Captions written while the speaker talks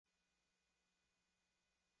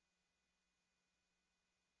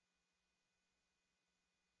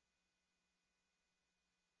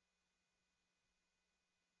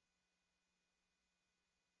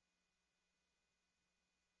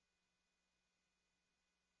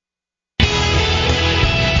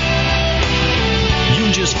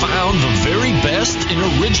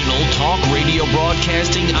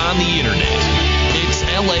broadcasting on the internet. It's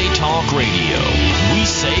LA Talk Radio. We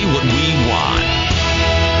say what we want.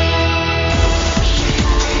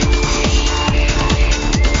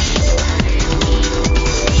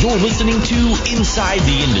 You're listening to Inside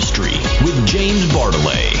the Industry with James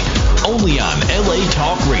Bartolet, only on LA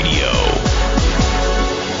Talk Radio.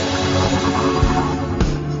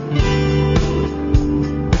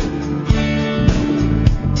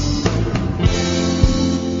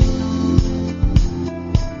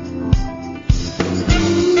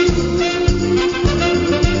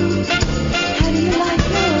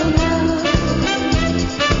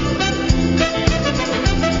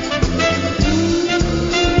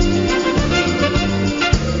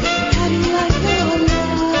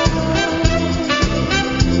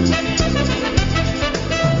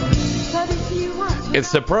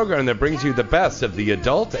 It's the program that brings you the best of the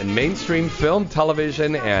adult and mainstream film,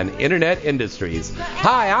 television, and internet industries.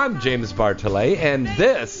 Hi, I'm James Bartolet, and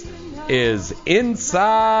this is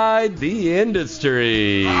Inside the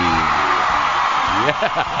Industry. Yeah.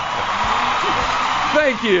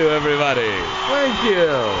 Thank you, everybody. Thank you.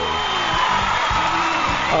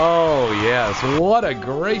 Oh, yes. What a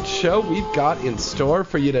great show we've got in store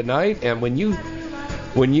for you tonight. And when you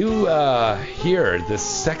hear this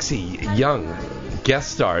sexy young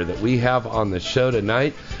guest star that we have on the show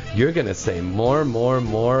tonight, you're going to say more,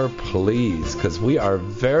 please, because we are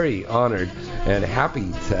very honored and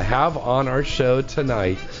happy to have on our show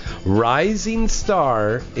tonight rising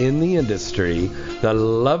star in the industry, the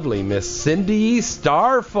lovely Miss Cindy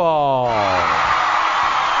Starfall.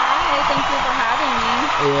 Hi, thank you for having me.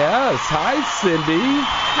 Yes, hi Cindy.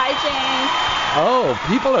 Hi, James. Oh,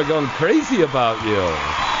 people are going crazy about you.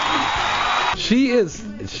 She is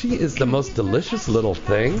the most delicious little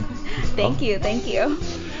thing. Thank you.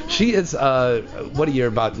 She is, what are you,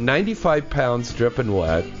 about 95 pounds dripping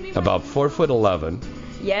wet, about 4'11".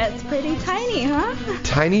 Yeah, it's pretty tiny, huh?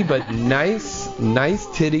 Tiny but nice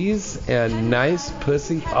titties and nice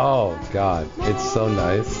pussy. Oh, God, it's so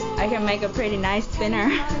nice. I can make a pretty nice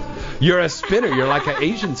spinner. You're a spinner. You're like an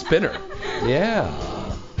Asian spinner. Yeah,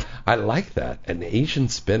 I like that, an Asian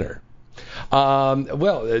spinner.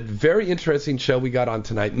 Well, a very interesting show we got on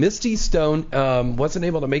tonight. Misty Stone wasn't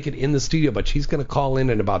able to make it in the studio, but she's going to call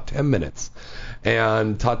in about 10 minutes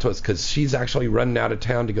and talk to us because she's actually running out of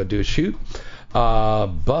town to go do a shoot.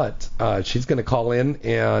 But she's going to call in,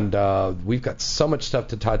 and we've got so much stuff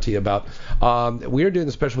to talk to you about. We are doing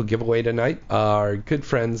a special giveaway tonight. Our good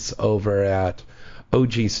friends over at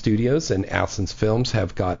OG Studios and Athens Films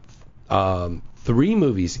have got 3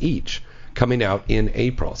 movies each coming out in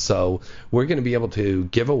April. So we're going to be able to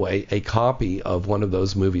give away a copy of one of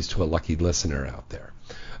those movies to a lucky listener out there.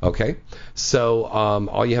 Okay? So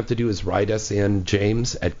all you have to do is write us in,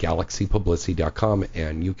 james@galaxypublicity.com,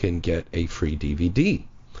 and you can get a free DVD.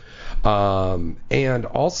 And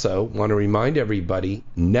also want to remind everybody,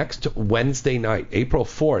 next Wednesday night, April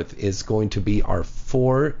 4th, is going to be our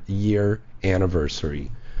 4-year anniversary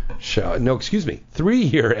show. No, excuse me,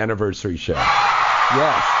 3-year anniversary show.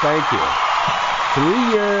 Yes, thank you. 3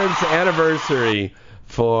 years anniversary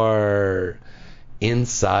for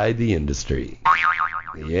Inside the Industry.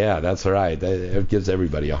 Yeah, that's right. It gives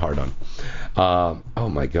everybody a hard on. Oh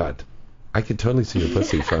my God, I can totally see your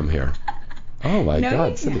pussy from here. Oh my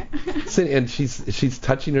God, Cindy. And she's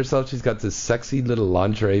touching herself. She's got this sexy little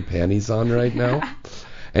lingerie panties on right now,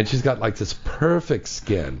 and she's got like this perfect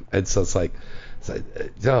skin. It's like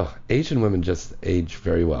Asian women just age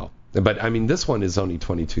very well. But, I mean, this one is only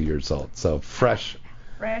 22 years old, so fresh.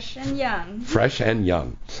 Fresh and young. Fresh and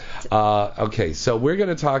young. Okay, so we're going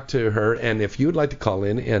to talk to her, and if you'd like to call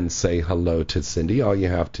in and say hello to Cindy, all you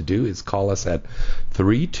have to do is call us at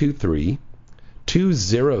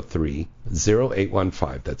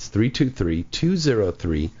 323-203-0815. That's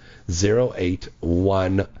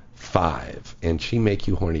 323-203-0815. And she make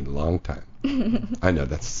you horny long time. I know,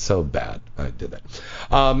 that's so bad. I did that.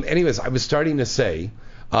 Anyways, I was starting to say,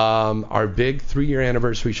 our big 3-year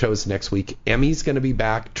anniversary show is next week. Emmy's going to be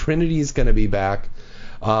back. Trinity's going to be back.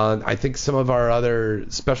 I think some of our other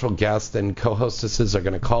special guests and co-hostesses are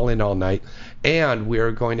going to call in all night. And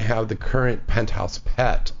we're going to have the current Penthouse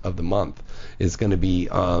Pet of the month is going to be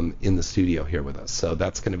in the studio here with us. So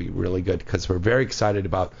that's going to be really good because we're very excited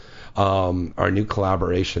about our new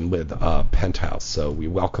collaboration with Penthouse. So we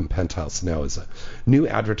welcome Penthouse now as a new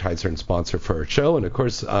advertiser and sponsor for our show. And, of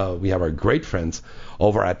course, we have our great friends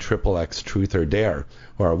over at XXX Truth or Dare,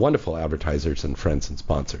 who are wonderful advertisers and friends and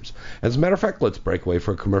sponsors. As a matter of fact, let's break away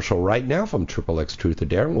for a commercial right now from XXX Truth or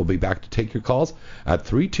Dare, and we'll be back to take your calls at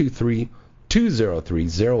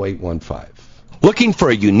 323-203-0815. Looking for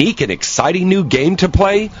a unique and exciting new game to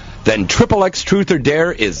play? Then Triple X Truth or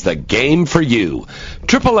Dare is the game for you.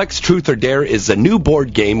 Triple X Truth or Dare is a new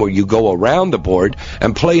board game where you go around the board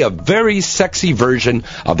and play a very sexy version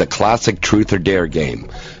of the classic Truth or Dare game.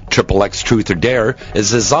 Triple X Truth or Dare is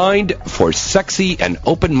designed for sexy and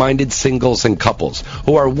open-minded singles and couples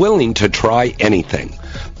who are willing to try anything.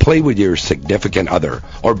 Play with your significant other,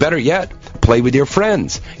 or better yet, play with your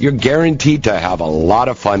friends. You're guaranteed to have a lot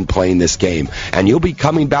of fun playing this game, and you'll be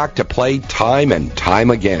coming back to play time and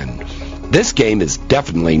time again. This game is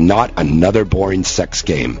definitely not another boring sex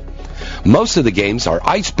game. Most of the games are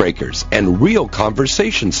icebreakers and real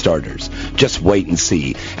conversation starters. Just wait and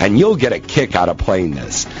see, and you'll get a kick out of playing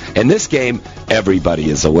this. In this game, everybody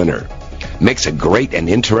is a winner. Makes a great and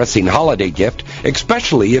interesting holiday gift,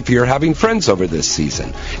 especially if you're having friends over this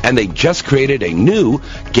season. And they just created a new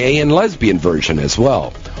gay and lesbian version as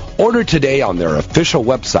well. Order today on their official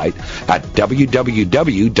website at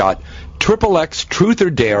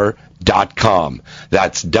www.triplextruthordare.com.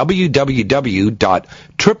 That's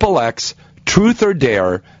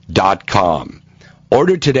www.triplextruthordare.com.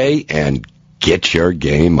 Order today and get your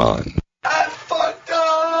game on. I fucked up!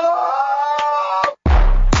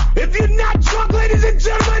 If you're not drunk, ladies and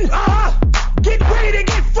gentlemen, get ready to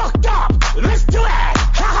get fucked up. Let's do it!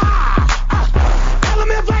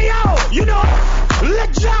 LMFAO, you know,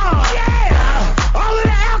 let's go! Yeah! All of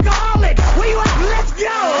the alcoholics, where you at? Let's go!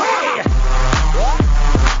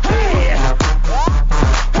 Hey! Hey!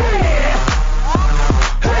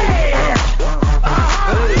 Hey!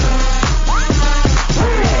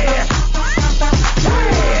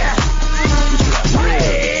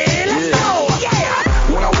 Hey! Let's go!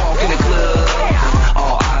 Yeah! When I walk in the club,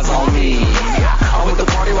 all eyes on me. I'm with the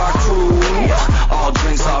party rock crew, all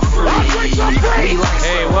drinks are free.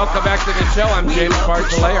 Hey, welcome back to the show. I'm James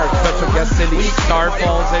Bartolet. Our special guest Cindy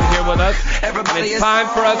Starfall's in here with us. And it's time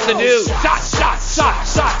for us to do shot, shot, shot,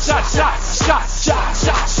 shot, shot, shot, shot, shot,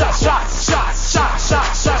 shot, shot, shot, shot, shot,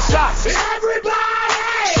 shot, shot, shot. Everybody!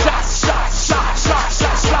 Shot, shot, shot, shot,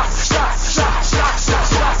 shot, shot, shot, shot, shot, shot,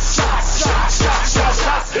 shot, shot, shot, shot, shot,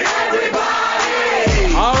 shot.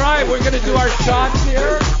 Everybody! All right, we're going to do our shots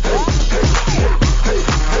here.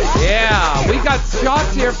 Yeah, we got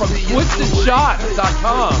shots here from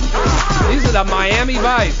TwistedShots.com. These are the Miami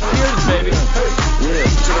Vice. Cheers, baby.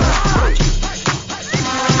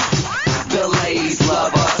 The ladies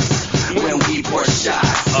love us when we pour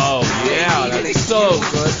shots. Oh, yeah, that's so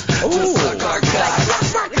good. Ooh.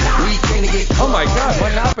 Oh, my God,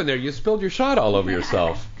 what happened there? You spilled your shot all over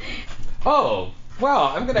yourself. Oh,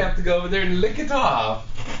 wow, I'm going to have to go over there and lick it off.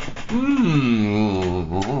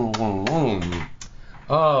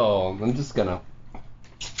 Oh, I'm just going to...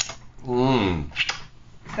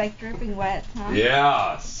 It's like dripping wet, huh?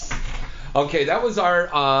 Yes. Okay, that was our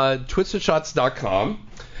TwistedShots.com.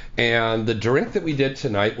 And the drink that we did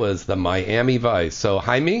tonight was the Miami Vice. So,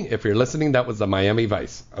 Jaime, if you're listening, that was the Miami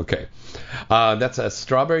Vice. Okay. That's a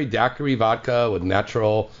strawberry daiquiri vodka with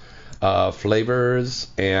natural flavors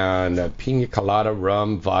and pina colada,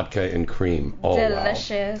 rum, vodka, and cream. Oh,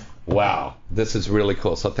 Delicious. Wow. This is really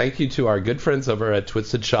cool. So, thank you to our good friends over at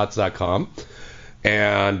TwistedShots.com.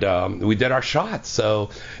 And we did our shots. So,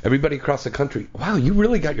 everybody across the country, wow, you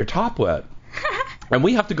really got your top wet. And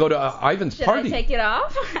we have to go to Ivan's party. Should I take it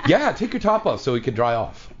off? Yeah, take your top off so we can dry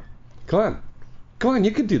off. Come on. Come on,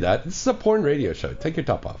 you can do that. This is a porn radio show. Take your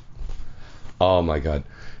top off. Oh, my God.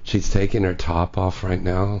 She's taking her top off right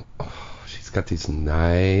now. Oh, she's got these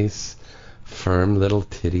nice, firm little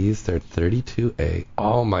titties. They're 32A.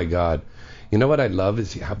 Oh, my God. You know what I love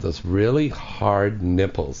is you have those really hard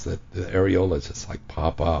nipples that the areolas just like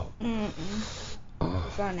pop out. Oh,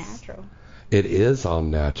 it's all natural. It is all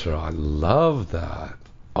natural. I love that.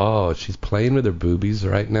 Oh, she's playing with her boobies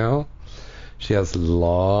right now. She has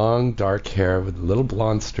long, dark hair with little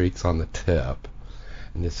blonde streaks on the tip.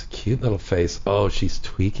 And this cute little face. Oh, she's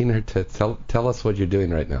tweaking her tits. Tell us what you're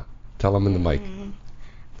doing right now. Tell them in the mic.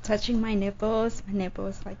 Touching my nipples. My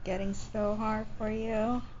nipples like getting so hard for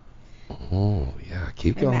you. Oh, yeah.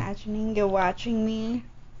 Keep going. Imagining you're watching me.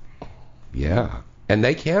 Yeah. And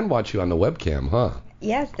they can watch you on the webcam, huh?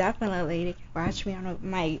 Yes, definitely. They can watch me on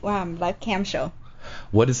my live cam show.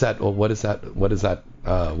 What is that? What's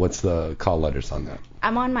the call letters on that?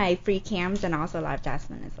 I'm on my free cams and also Live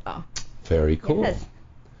Jasmine as well. Very cool. Yes.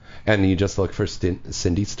 And you just look for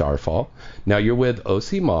Cindy Starfall. Now you're with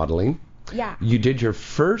OC Modeling. Yeah. You did your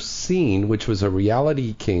first scene, which was a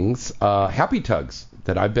Reality Kings Happy Tugs,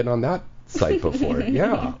 that I've been on that site before.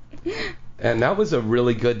 Yeah. And that was a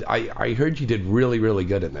really good, I heard you did really, really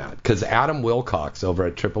good in that. Because Adam Wilcox over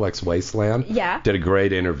at Triple X Wasteland Yeah. did a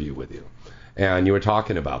great interview with you. and you were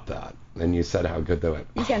talking about that, and you said how good they went.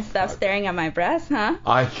 You can't stop staring at my breasts, huh?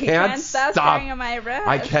 I You can't stop staring at my breasts.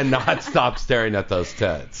 I cannot stop staring at those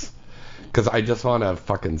tits. Because I just want to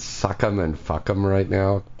fucking suck them and fuck them right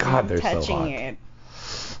now. God, they're so hot. Touching it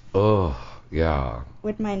Oh, yeah.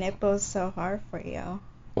 with my nipples so hard for you.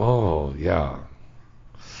 Oh, yeah.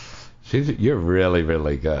 You're really,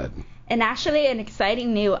 really good. And actually, an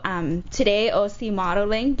exciting new today OC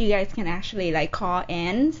Modeling, you guys can actually like call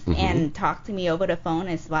in and talk to me over the phone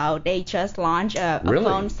as well. They just launched a Really?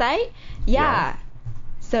 phone site. Yeah.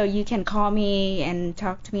 So you can call me and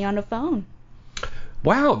talk to me on the phone.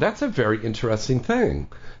 Wow, that's a very interesting thing.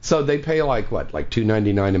 So they pay like what, like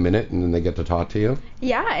 $2.99 a minute, and then they get to talk to you?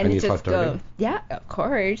 Yeah, and And you it just talk to her? yeah, of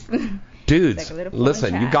course. Dudes, Like a little phone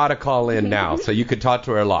listen, you chat. got to call in now so you could talk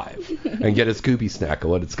to her live and get a Scooby snack of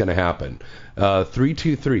what's going to happen.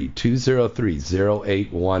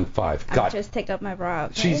 323-203-0815. I'll God, just take up my bra.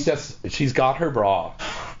 Okay? she's got her bra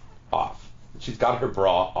off. She's got her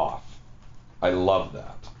bra off. I love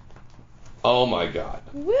that. Oh my God.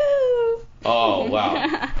 Woo! Oh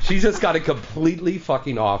wow. She's just got it completely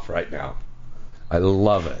fucking off right now. I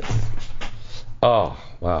love it. Oh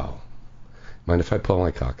wow. Mind if I pull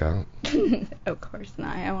my cock out? Of course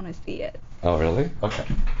not. I want to see it. Oh really? Okay.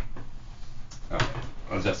 Alright.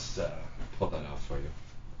 I'll just pull that out for you.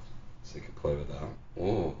 So you can play with that.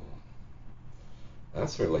 Ooh.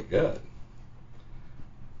 That's really good.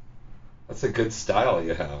 That's a good style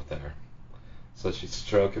you have there. So she's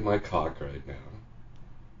stroking my cock right now.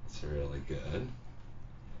 That's really good.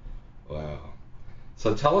 Wow.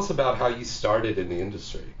 So tell us about how you started in the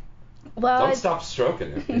industry. Well, Don't stop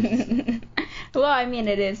stroking it. please. well, I mean,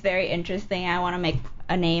 it is very interesting. I want to make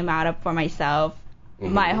a name out of for myself.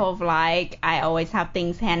 My whole life, I always have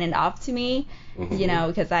things handed off to me, you know,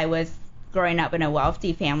 because I was growing up in a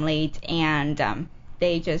wealthy family, and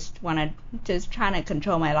they just trying to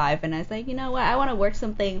control my life. And I was like, you know what? I want to work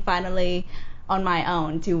something finally on my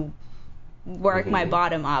own to work my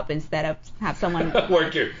bottom up instead of have someone.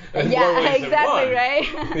 Work your. in more Yeah, ways than exactly, one. right?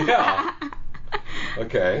 Yeah.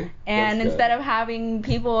 Okay. And That's instead good. of having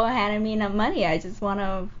people handing me enough money, I just want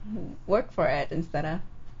to work for it instead of.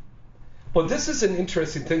 Well, this is an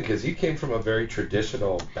interesting thing because you came from a very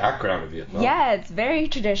traditional background of Vietnam. Yeah, it's very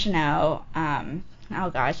traditional. Oh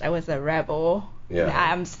gosh, I was a rebel. Yeah.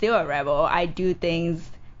 I'm still a rebel. I do things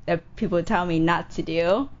that people tell me not to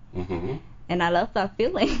do, Mm-hmm. and I love that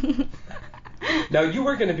feeling. Now, you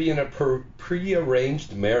were going to be in a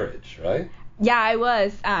pre-arranged marriage, right? Yeah, I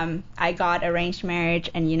was. I got arranged marriage,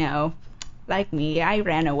 and you know, like me, I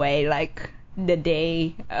ran away like the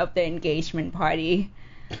day of the engagement party.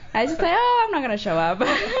 I just say, oh, I'm not gonna show up.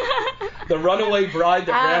 The runaway bride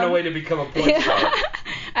that ran away to become a porn star.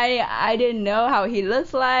 I didn't know how he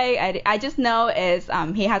looks like. I just know is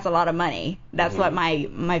he has a lot of money. That's what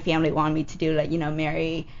my family wanted me to do, like, you know,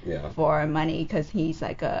 marry for money, because he's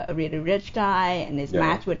like a really rich guy and is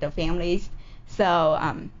matched with the families. So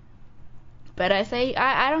but I say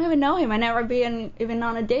I don't even know him. I never been even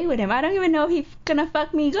on a date with him. I don't even know if he's gonna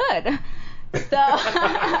fuck me good. So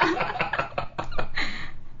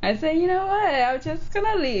I say, you know what? I'm just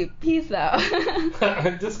gonna leave. Peace out.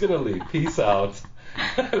 I'm just gonna leave. Peace out.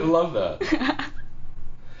 I love that.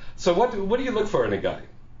 So what do you look for in a guy?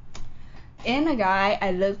 In a guy,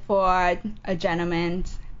 I look for a gentleman.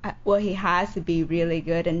 Well, he has to be really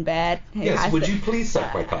good in bed. Yes. Would you please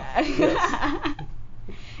suck my cock? Yes.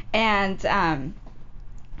 And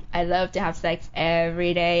I love to have sex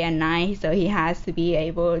every day and night, so he has to be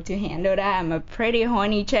able to handle that. I'm a pretty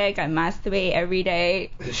horny chick. I masturbate every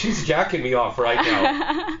day. She's jacking me off right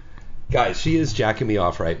now. Guys, she is jacking me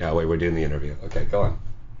off right now while we're doing the interview. Okay, go on.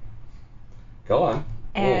 Go on.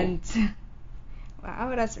 And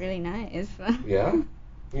wow, that's really nice. Yeah?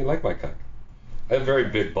 You like my cock? I have very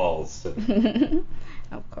big balls, too.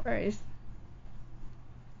 Of course.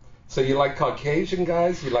 So you like Caucasian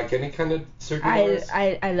guys? You like any kind of circulars?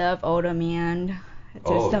 I love older men.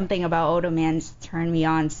 There's something about older men turn me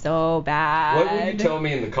on so bad. What will you tell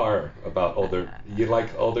me in the car about older? You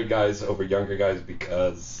like older guys over younger guys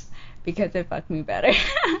because? Because they fuck me better.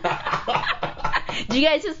 Do you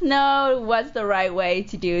guys just know what's the right way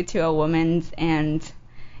to do to a woman? And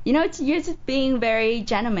you know, you're just being very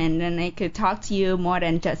gentleman, and they could talk to you more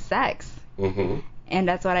than just sex. Mm-hmm. And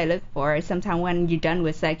that's what I look for. Sometimes when you're done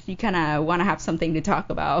with sex, you kind of want to have something to talk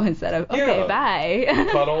about instead of, okay, bye.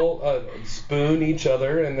 Cuddle, spoon each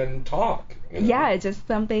other, and then talk. You know? Yeah, just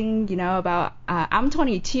something, you know, about, I'm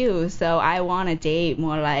 22, so I want to date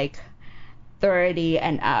more like 30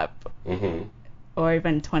 and up. Mm-hmm. Or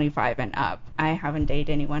even 25 and up. I haven't dated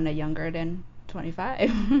anyone younger than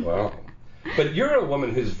 25. Wow. But you're a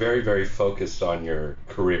woman who's very, very focused on your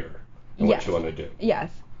career and Yes. what you want to do. Yes.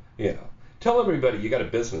 Yeah. Tell everybody you got a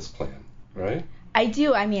business plan, right? I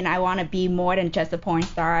do. I mean, I want to be more than just a porn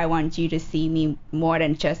star. I want you to see me more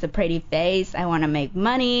than just a pretty face. I want to make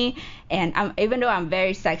money. And even though I'm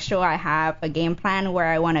very sexual, I have a game plan where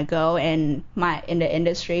I want to go in the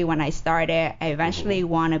industry. When I started, I eventually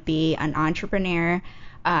want to be an entrepreneur,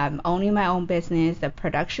 owning my own business, a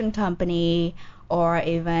production company, or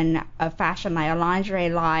even a fashion line, a lingerie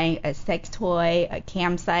line, a sex toy, a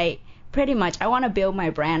campsite. Pretty much, I want to build my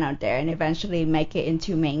brand out there and eventually make it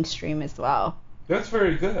into mainstream as well. That's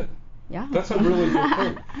very good. Yeah. That's a really good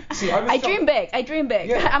thing. See, I dream big.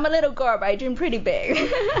 Yeah. I'm a little girl, but I dream pretty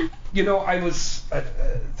big. You know, I was.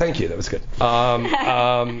 Thank you. That was good.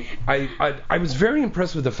 I was very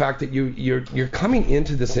impressed with the fact that you're coming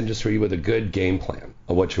into this industry with a good game plan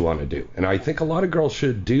of what you want to do, and I think a lot of girls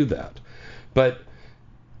should do that. But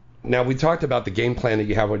now we talked about the game plan that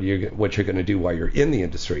you have, what you're going to do while you're in the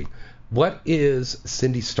industry. What is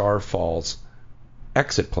Cindy Starfall's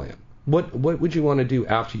exit plan? What would you want to do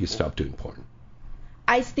after you stop doing porn?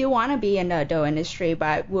 I still want to be in the adult industry,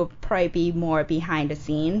 but will probably be more behind the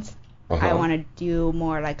scenes. I want to do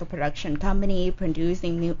more like a production company,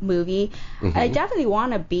 producing movie. I definitely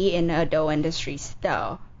want to be in the adult industry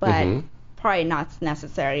still, but probably not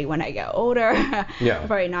necessarily when I get older. Yeah.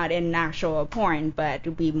 Probably not in actual porn, but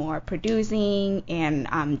to be more producing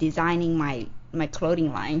and designing my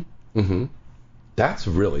clothing line. That's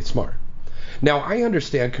really smart. Now, I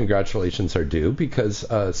understand congratulations are due because,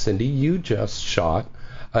 Cindy, you just shot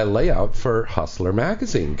a layout for Hustler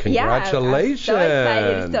magazine. Congratulations. Yeah, I'm so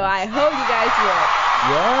excited. So I hope you guys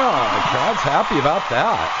will. Yeah, the crowd's happy about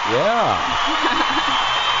that.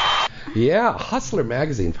 Yeah. Yeah, Hustler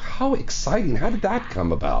magazine. How exciting. How did that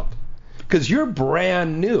come about? Because you're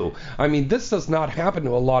brand new. I mean, this does not happen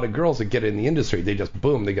to a lot of girls that get in the industry. They just,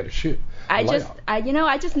 boom, they get a shoot. I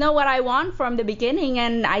just know what I want from the beginning,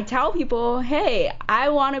 and I tell people, hey, I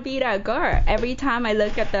want to be that girl. Every time I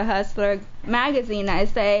look at the Hustler magazine, I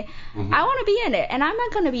say, I want to be in it, and I'm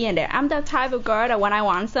not going to be in it. I'm the type of girl that when I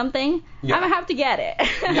want something, I'm going to have to get it.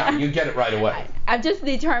 Yeah, you get it right away. I'm just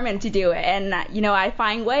determined to do it, and, I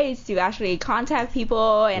find ways to actually contact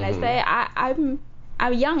people, and I say, I'm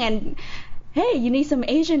young, and hey, you need some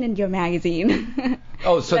Asian in your magazine.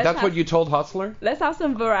 Oh, so that's what you told Hustler? Let's have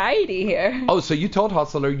some variety here. Oh, so you told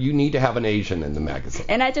Hustler you need to have an Asian in the magazine.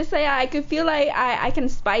 And I just say I could feel like I can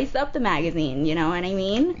spice up the magazine, you know what I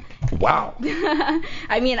mean? Wow.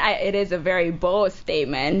 I mean, it is a very bold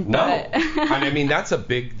statement. No. But I mean, that's a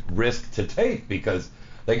big risk to take because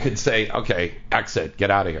they could say, okay, exit, get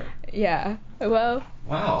out of here. Yeah. Well,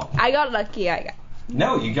 wow. I got lucky.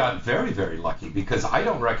 No, you got very, very lucky because I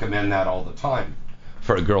don't recommend that all the time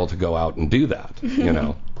for a girl to go out and do that,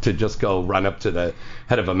 to just go run up to the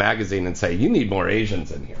head of a magazine and say, you need more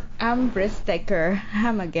Asians in here. I'm a risk taker.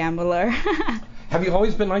 I'm a gambler. Have you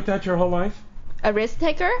always been like that your whole life? A risk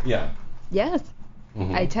taker? Yeah. Yes.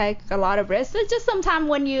 I take a lot of risks. It's just sometimes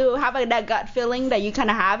when you have that gut feeling that you kind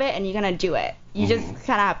of have it and you're going to do it. You just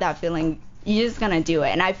kind of have that feeling. You're just going to do it.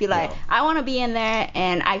 And I feel like I want to be in there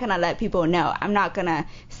and I kind of let people know. I'm not going to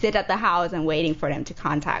sit at the house and waiting for them to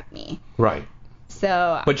contact me. Right.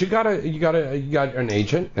 So. But you got an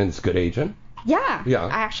agent, and it's a good agent. Yeah. Yeah.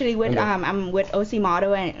 I actually I'm with OC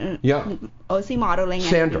Model and OC Modeling.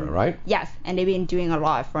 Sandra, right? Yes, and they've been doing a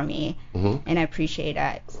lot for me, and I appreciate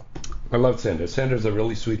that. I love Sandra. Sandra's a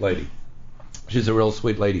really sweet lady. She's a real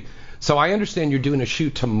sweet lady. So I understand you're doing a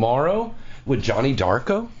shoot tomorrow with Johnny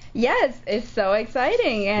Darko. Yes, it's so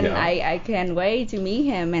exciting, and I can't wait to meet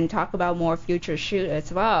him and talk about more future shoot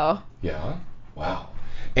as well. Yeah. Wow.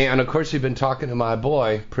 And of course you've been talking to my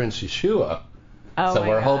boy Prince Yeshua. Oh, so my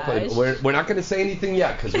we're gosh. hoping we're not going to say anything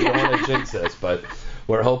yet because we don't want to jinx this, but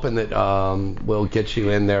we're hoping that we'll get you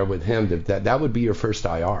in there with him. That would be your first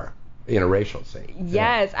interracial scene.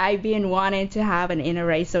 Yes, I've been wanting to have an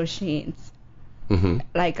interracial scene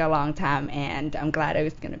like a long time, and I'm glad it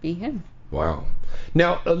was going to be him. Wow.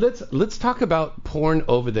 Now let's talk about porn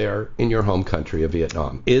over there in your home country of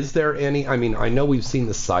Vietnam. Is there any? I mean, I know we've seen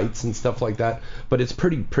the sites and stuff like that, but it's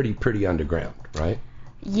pretty underground, right?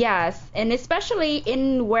 Yes, and especially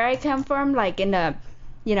in where I come from, like in the,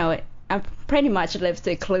 I pretty much live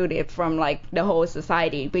secluded from like the whole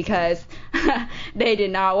society because they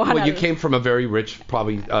did not want to. Well, you came from a very rich,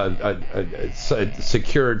 probably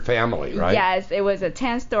secured family, right? Yes, it was a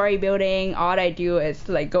 10-story building. All I do is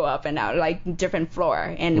like go up and out, like different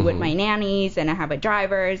floor, and with my nannies, and I have a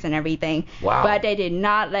drivers and everything. Wow. But they did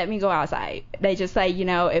not let me go outside. They just say,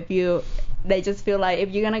 they just feel like if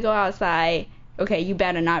you're gonna go outside, okay, you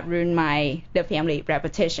better not ruin the family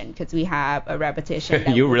repetition, because we have a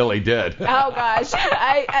repetition. You really did. Oh gosh,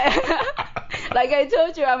 I like I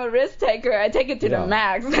told you, I'm a risk taker. I take it to the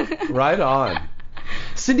max. Right on.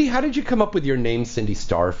 Cindy, how did you come up with your name, Cindy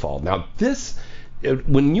Starfall? Now this,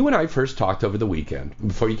 when you and I first talked over the weekend,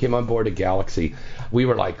 before you came on board at Galaxy, we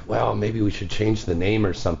were like, well, maybe we should change the name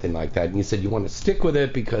or something like that. And you said you want to stick with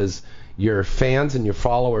it because your fans and your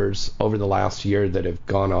followers over the last year that have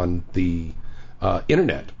gone on the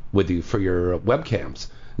internet with you for your webcams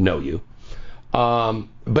know you.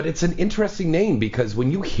 But it's an interesting name because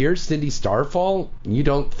when you hear Cindy Starfall, you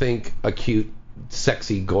don't think a cute,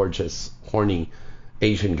 sexy, gorgeous, horny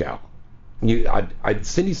Asian gal.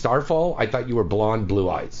 Cindy Starfall, I thought you were blonde, blue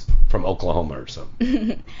eyes from Oklahoma or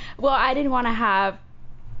something. Well, I didn't want to have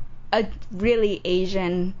a really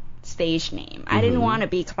Asian stage name. I didn't want to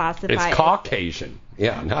be classified. It's Caucasian.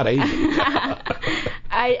 Yeah, not Asian.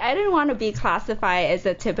 I didn't want to be classified as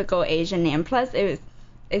a typical Asian name. Plus,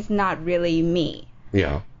 it's not really me.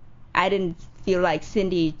 Yeah. I didn't feel like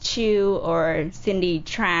Cindy Chu or Cindy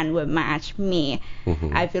Tran would match me.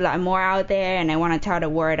 I feel like I'm more out there, and I want to tell the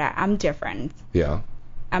world that I'm different. Yeah.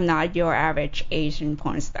 I'm not your average Asian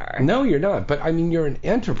porn star. No, you're not. But I mean, you're an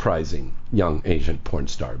enterprising young Asian porn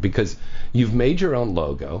star because you've made your own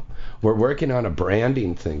logo. We're working on a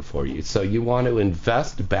branding thing for you. So you want to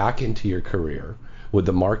invest back into your career with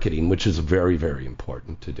the marketing, which is very, very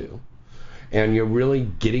important to do. And you're really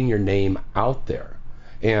getting your name out there.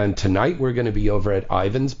 And tonight we're going to be over at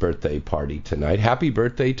Ivan's birthday party tonight. Happy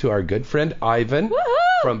birthday to our good friend Ivan. Woohoo!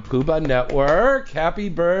 From Puba Network. Happy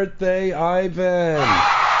birthday, Ivan.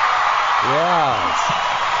 Yes.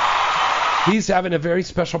 He's having a very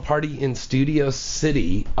special party in Studio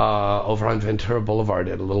City over on Ventura Boulevard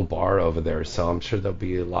at a little bar over there. So I'm sure there'll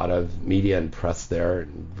be a lot of media and press there.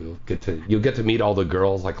 And you'll get to meet all the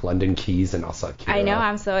girls like London Keys and Asa Akira. I know,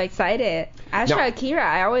 I'm so excited. Asha Akira,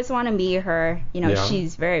 I always want to meet her. You know,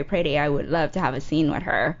 she's very pretty. I would love to have a scene with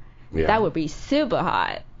her. Yeah. That would be super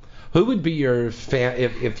hot. Who would be your fan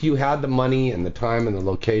if you had the money and the time and the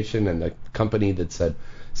location and the company that said,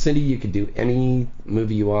 Cindy, you could do any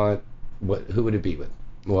movie you want? Who would it be with?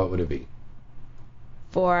 What would it be?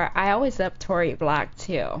 I always love Tori Black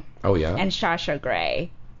too. Oh yeah. And Sasha Grey.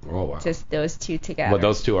 Oh wow. Just those two together. Well,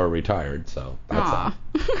 those two are retired, so that's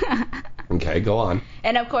Okay, go on.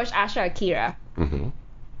 And of course, Asha Akira.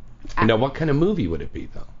 Now, what kind of movie would it be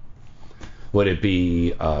though? Would it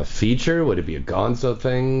be a feature? Would it be a Gonzo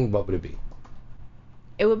thing? What would it be?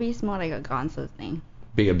 It would be more like a Gonzo thing.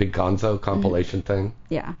 Be a big Gonzo compilation thing?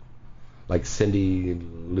 Yeah. Like Cindy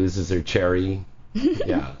loses her cherry.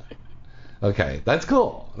 Yeah. Okay, that's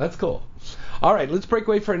cool. That's cool. All right, let's break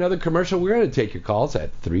away for another commercial. We're going to take your calls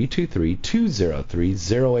at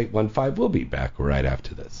 323-203-0815. We'll be back right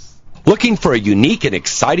after this. Looking for a unique and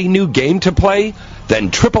exciting new game to play? Then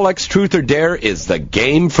XXX Truth or Dare is the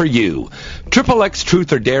game for you. XXX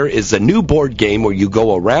Truth or Dare is a new board game where you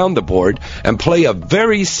go around the board and play a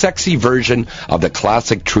very sexy version of the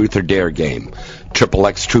classic Truth or Dare game.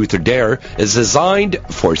 XXX Truth or Dare is designed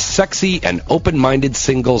for sexy and open-minded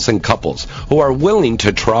singles and couples who are willing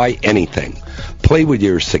to try anything. Play with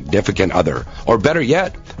your significant other, or better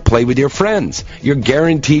yet, play with your friends. You're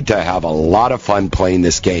guaranteed to have a lot of fun playing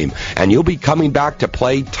this game, and you'll be coming back to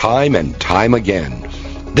play time and time again.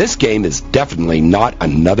 This game is definitely not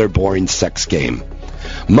another boring sex game.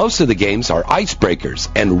 Most of the games are icebreakers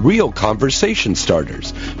and real conversation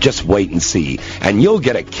starters. Just wait and see, and you'll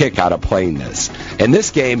get a kick out of playing this. In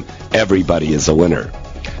this game, everybody is a winner.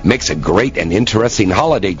 Makes a great and interesting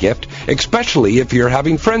holiday gift, especially if you're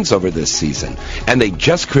having friends over this season. And they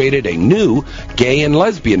just created a new gay and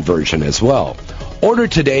lesbian version as well. Order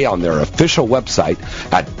today on their official website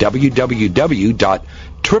at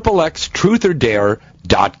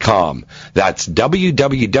www.xxxtruthordare.com. That's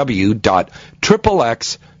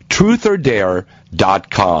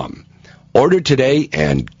www.xxxtruthordare.com. Order today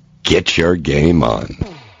and get your game on.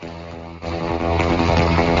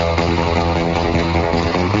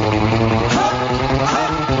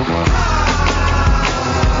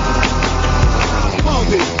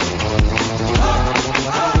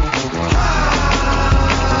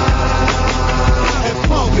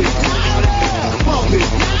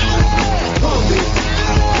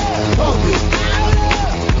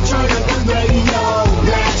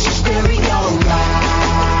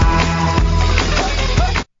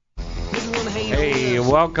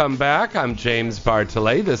 Welcome back. I'm James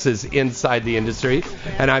Bartolet. This is Inside the Industry,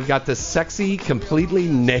 and I've got the sexy, completely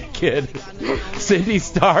naked Cindy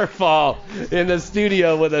Starfall in the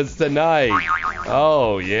studio with us tonight.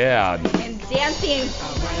 Oh, yeah. And dancing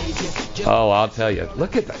Oh, I'll tell you.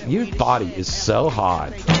 Look at that. Your body is so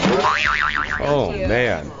hot. Oh,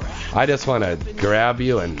 man. I just want to grab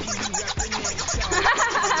you and...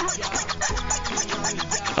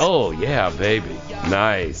 Oh, yeah, baby.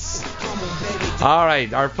 Nice. All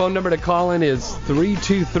right. Our phone number to call in is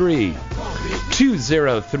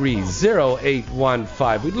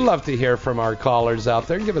 323-203-0815. We'd love to hear from our callers out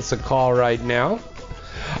there. Give us a call right now.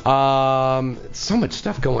 So much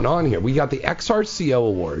stuff going on here. We got the XRCO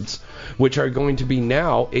Awards, which are going to be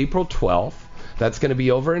now April 12th. That's going to be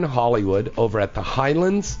over in Hollywood, over at the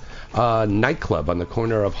Highlands nightclub on the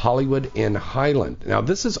corner of Hollywood and Highland. Now,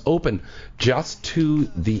 this is open just to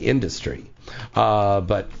the industry.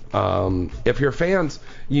 But if you're fans,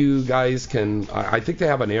 you guys can... I think they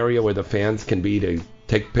have an area where the fans can be to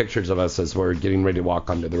take pictures of us as we're getting ready to walk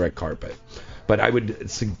onto the red carpet. But I would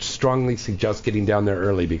strongly suggest getting down there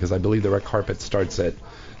early because I believe the red carpet starts at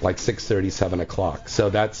like 6:30, 7 o'clock. So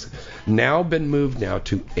that's now been moved now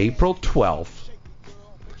to April 12th,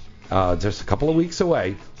 just a couple of weeks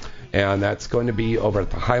away. And that's going to be over at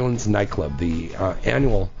the Highlands nightclub, the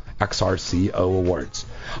annual XRCO Awards.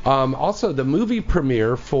 Also, the movie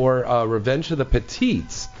premiere for Revenge of the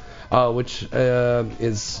Petites, which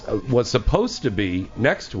was supposed to be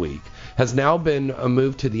next week, has now been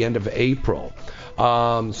moved to the end of April.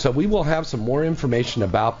 So we will have some more information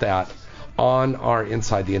about that on our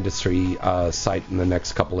Inside the Industry site in the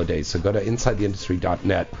next couple of days. So go to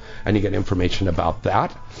InsideTheIndustry.net and you get information about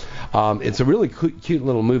that. It's a really cute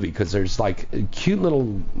little movie because there's like cute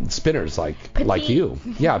little spinners like you.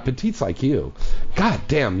 Yeah, petites like you. God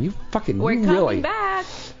damn, you fucking... We're you coming really, back.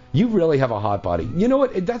 You really have a hot body. You know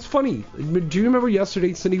what? That's funny. Do you remember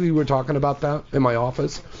yesterday, Cindy, we were talking about that in my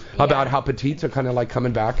office? Yeah. About how petites are kind of like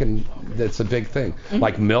coming back, and that's a big thing. Mm-hmm.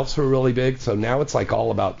 Like MILFs were really big, so now it's like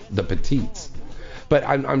all about the petites. But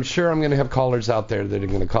I'm sure I'm going to have callers out there that are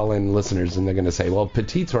going to call in, listeners, and they're going to say, well,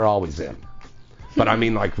 petites are always in. But I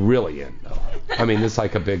mean, like, really in, though. I mean, it's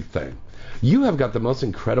like a big thing. You have got the most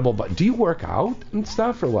incredible... Do you work out and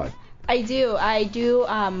stuff, or what? I do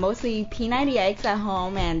mostly P90X at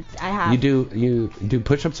home, and I have... You do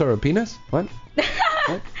push-ups or a penis? What?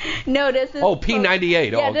 What? No, this is... Oh,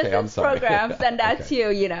 P98. Yeah, okay, I'm sorry. programs, and that's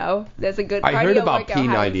okay. There's a good cardio I heard about workout,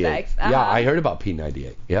 P98. sex. Yeah, I heard about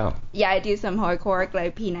P98. Yeah. Yeah, I do some hardcore work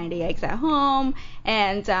like P90X at home,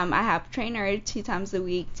 and I have trainer 2 times a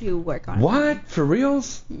week to work on. What? For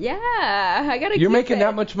reals? Yeah, I gotta. You're making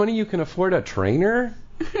that much money you can afford a trainer?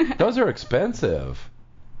 Those are expensive.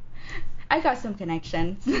 I got some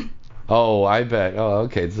connections. Oh, I bet. Oh,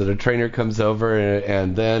 okay. So the trainer comes over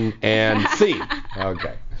and see.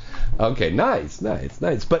 Okay. Okay, nice.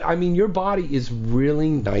 But I mean, your body is really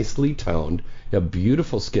nicely toned. You have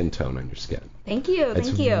beautiful skin tone on your skin. Thank you.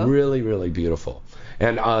 It's really, really beautiful.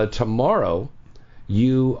 And tomorrow,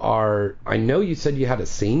 I know you said you had a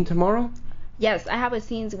scene tomorrow? Yes, I have a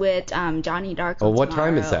scene with Johnny Darko. Oh, what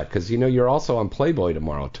tomorrow. time is that? Because you're also on Playboy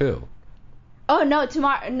tomorrow too. Oh no,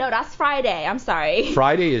 tomorrow. No, that's Friday. I'm sorry.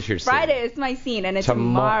 Friday is your scene. Friday is my scene, and it's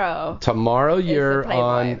tomorrow. Tomorrow you're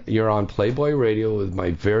on Playboy Radio with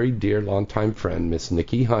my very dear longtime friend Miss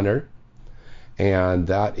Nikki Hunter, and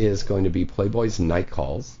that is going to be Playboy's Night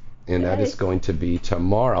Calls, and that is going to be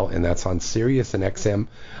tomorrow, and that's on Sirius and XM.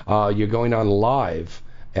 You're going on live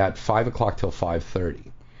at 5 o'clock till 5:30.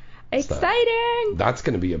 Exciting! So that's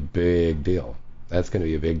going to be a big deal. That's going to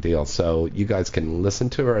be a big deal. So you guys can listen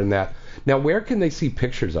to her and that. Now, where can they see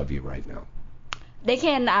pictures of you right now? They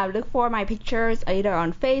can look for my pictures either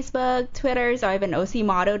on Facebook, Twitter, or even OC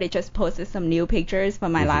Model. They just posted some new pictures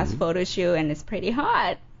from my last photo shoot, and it's pretty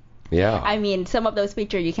hot. Yeah. I mean, some of those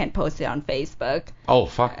pictures you can't post it on Facebook. Oh,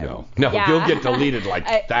 fuck no. No, yeah. You'll get deleted like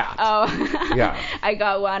that. Oh. Yeah. I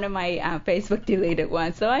got one of my Facebook deleted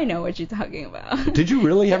once, so I know what you're talking about. Did you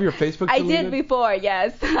really have your Facebook deleted? I did before,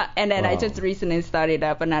 yes. And then I just recently started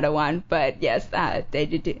up another one. But yes, they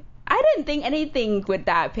did. I didn't think anything with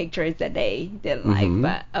that pictures that they didn't like,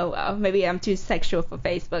 but oh well. Maybe I'm too sexual for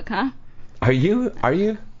Facebook, huh? Are you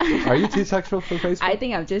too sexual for Facebook? I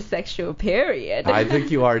think I'm just sexual, period. I think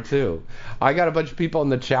you are too. I got a bunch of people in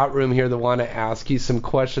the chat room here that want to ask you some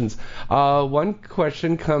questions. One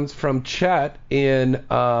question comes from Chet in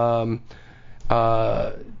Tehachapi.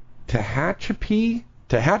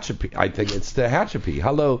 I think it's Tehachapi.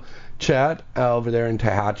 Hello, Chet, over there in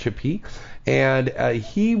Tehachapi. And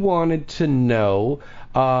he wanted to know,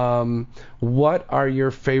 what are your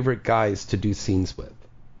favorite guys to do scenes with?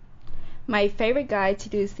 My favorite guy to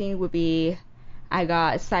do scene would be, I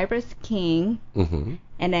got Cypress King, and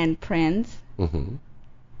then Prince,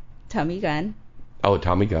 Tommy Gunn. Oh,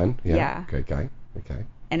 Tommy Gunn. Yeah. Great guy. Okay.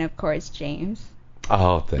 And of course, James.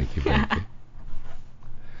 Oh, thank you, baby.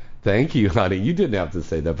 Thank you, honey. You didn't have to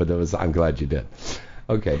say that, but I'm glad you did.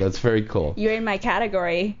 Okay, that's very cool. You're in my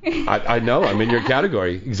category. I know. I'm in your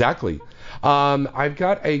category. Exactly. I've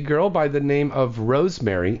got a girl by the name of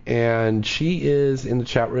Rosemary, and she is in the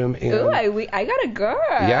chat room. And Ooh, I got a girl.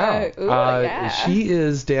 yeah, Ooh, yeah. She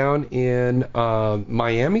is down in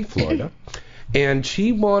Miami, Florida, and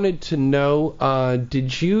she wanted to know,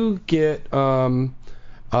 did you get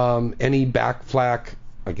any back flack?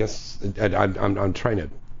 I guess I'm trying to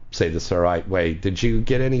say this the right way. Did you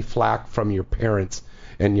get any flack from your parents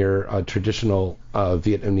and your traditional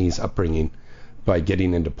Vietnamese upbringing by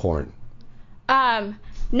getting into porn?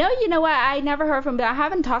 No, you know what? I never heard from them. I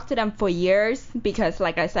haven't talked to them for years because,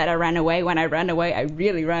 like I said, I ran away. When I ran away, I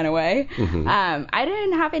really ran away. Mm-hmm. I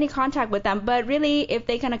didn't have any contact with them. But really, if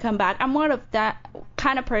they're gonna come back, I'm more of that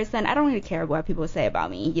kind of person. I don't really care what people say about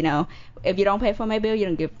me. You know, if you don't pay for my bill, you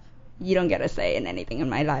don't get a say in anything in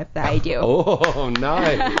my life that I do. Oh,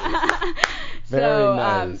 nice. Very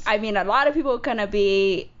nice. I mean, a lot of people are gonna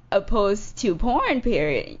be opposed to porn,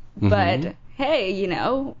 period. Mm-hmm. But hey, you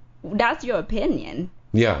know, that's your opinion.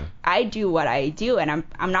 Yeah. I do what I do, and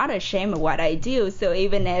I'm not ashamed of what I do. So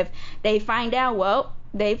even if they find out, well,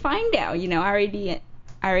 they find out. You know, I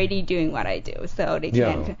already doing what I do, so they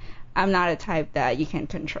can't. I'm not a type that you can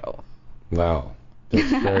control. Wow.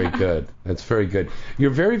 That's very good. That's very good.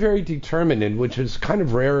 You're very, very determined, and which is kind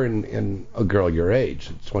of rare in a girl your age,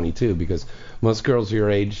 22, because most girls your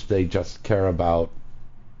age, they just care about,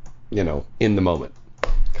 you know, in the moment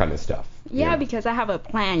kind of stuff. Yeah, because I have a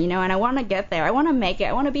plan, you know, and I want to get there. I want to make it.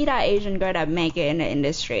 I want to be that Asian girl that make it in the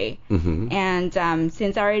industry. Mm-hmm. And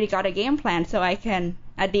since I already got a game plan, so I can,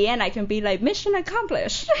 at the end, I can be like, mission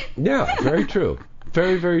accomplished. Yeah, very true.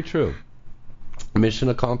 Very, very true. Mission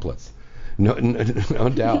accomplished. No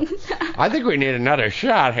doubt. I think we need another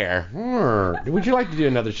shot here. Would you like to do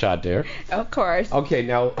another shot, dear? Of course. Okay,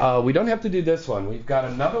 now we don't have to do this one. We've got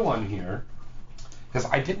another one here. Because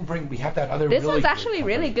I didn't bring, we have that other This really one's actually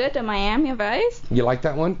really good, the Miami Vice. You like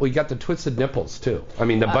that one? We got the twisted nipples, too. I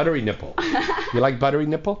mean, the buttery nipple. You like buttery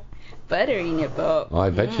nipple? Buttery nipple. Oh, I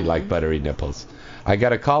bet you like buttery nipples. I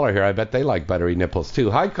got a caller here. I bet they like buttery nipples, too.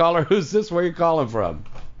 Hi, caller. Who's this? Where are you calling from?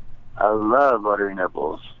 I love buttery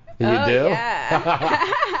nipples. You do?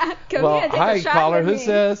 Yeah. Come Well, here, take hi, a shot caller. with Who's me.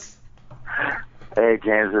 this? Hey,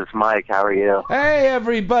 James, it's Mike. How are you? Hey,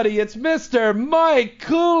 everybody. It's Mr. Mike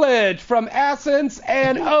Coolidge from Essence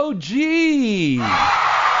and OG.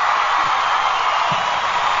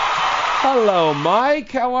 Hello,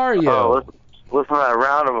 Mike. How are you? Oh, listen to that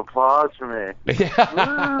round of applause for me.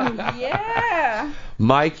 Yeah. Yeah.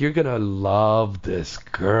 Mike, you're going to love this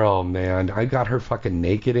girl, man. I got her fucking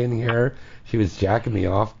naked in here. She was jacking me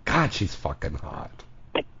off. God, she's fucking hot.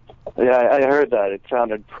 Yeah, I heard that. It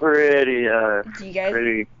sounded pretty, Do you guys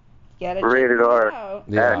pretty get it? rated R.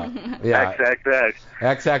 Yeah. Yeah. XXX.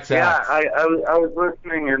 XXX. Yeah, I was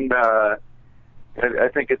listening, and I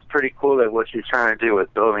think it's pretty cool that what she's trying to do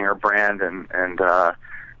with building her brand, and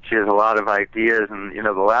she has a lot of ideas. And, you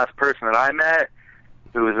know, the last person that I met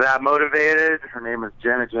who was that motivated, her name is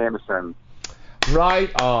Jenna Jameson.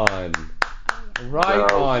 Right on. Right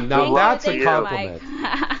So, on. Now, good that's luck a to you. compliment.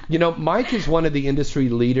 You know, Mike is one of the industry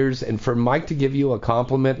leaders, and for Mike to give you a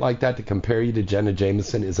compliment like that, to compare you to Jenna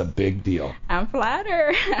Jameson, is a big deal. I'm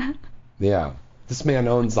flattered. Yeah. This man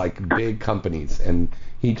owns, like, big companies, and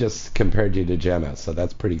he just compared you to Jenna, so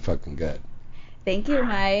that's pretty fucking good. Thank you,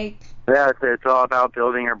 Mike. Yeah, it's all about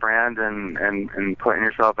building your brand and putting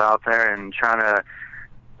yourself out there and trying to,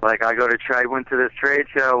 like, I went to this trade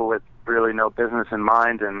show with really no business in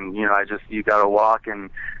mind, and, you know, you got to walk and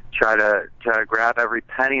try to grab every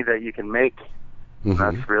penny that you can make. Mm-hmm.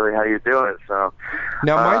 That's really how you do it. So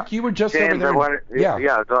Now, Mike, you were just James, over there.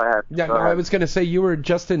 yeah, go ahead. Yeah, Go no, I ahead. was going to say you were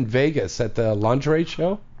just in Vegas at the lingerie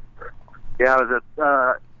show. Yeah, I was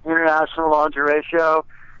at International Lingerie Show,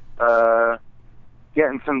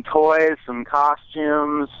 getting some toys, some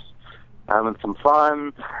costumes, having some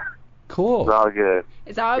fun. Cool. It's all good.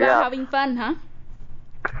 It's all about Yeah. having fun, huh?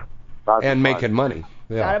 Lots And of fun. making money.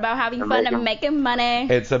 It's all Yeah. about having And fun making- and making money.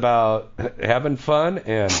 It's about having fun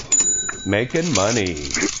and making money.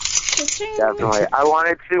 Definitely. I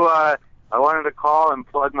wanted to call and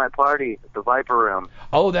plug my party at the Viper Room.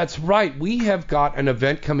 Oh, that's right. We have got an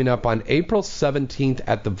event coming up on April 17th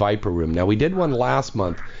at the Viper Room. Now, we did one last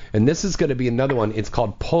month, and this is going to be another one. It's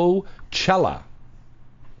called Pochella,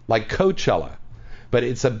 like Coachella. But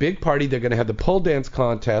it's a big party. They're going to have the pole dance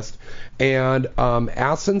contest, and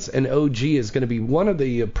Essence and OG is going to be one of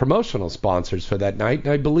the promotional sponsors for that night.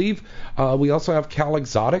 And I believe we also have Cal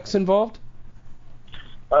Exotics involved.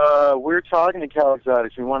 We're talking to Cal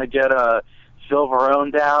Exotics. We want to get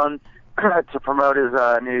Silverone down. to promote his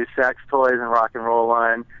new sex toys and rock and roll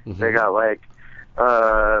line. They got like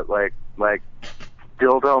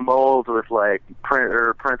dildo molds with like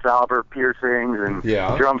Prince Albert piercings and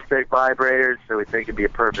drumstick vibrators, so we think it'd be a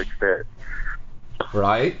perfect fit.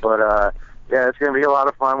 Right. But yeah, it's gonna be a lot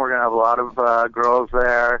of fun. We're gonna have a lot of girls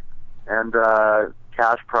there, and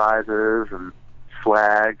cash prizes and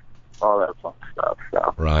swag, all that fun stuff.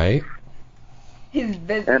 So. Right. He's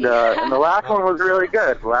busy. And the last one was really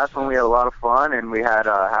good. The last one we had a lot of fun, and we had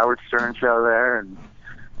Howard Stern show there, and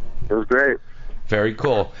it was great. Very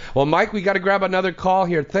cool. Well, Mike, we got to grab another call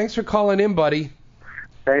here. Thanks for calling in, buddy.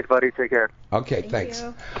 Thanks, buddy. Take care. Okay, thanks.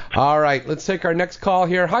 You. All right, let's take our next call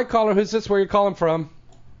here. Hi, caller. Who's this? Where are you calling from?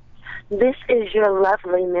 This is your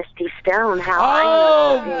lovely Misty Stone. How are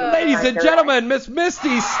you? Oh, ladies and gentlemen, Miss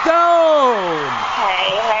Misty Stone.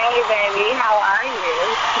 Hey, baby. How are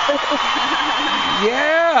you?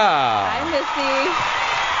 Yeah. Hi, Missy.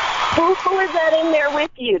 Who is that in there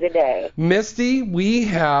with you today? Misty, we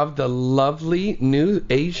have the lovely new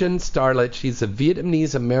Asian starlet. She's a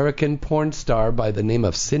Vietnamese-American porn star by the name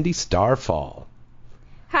of Cindy Starfall.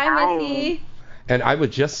 Hi, Missy. And I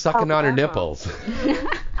was just sucking on her nipples.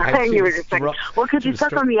 You were just like, well, could you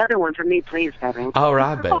suck on the other one for me, please, baby? All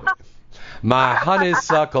right, baby. My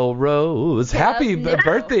honeysuckle rose. Happy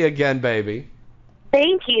birthday again, baby.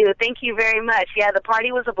 Thank you. Thank you very much. Yeah, the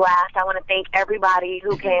party was a blast. I want to thank everybody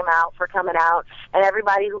who came out for coming out, and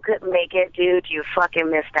everybody who couldn't make it. Dude, you fucking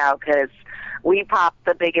missed out, because we popped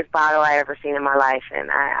the biggest bottle I ever seen in my life, and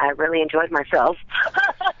I really enjoyed myself.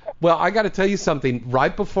 Well, I got to tell you something.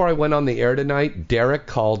 Right before I went on the air tonight, Derek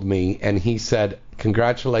called me, and he said,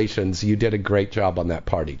 congratulations, you did a great job on that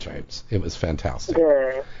party, James. It was fantastic.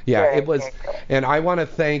 Good. Yeah, good, it was. Good. And I want to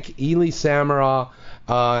thank Ely Samara,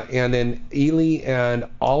 and then Ely and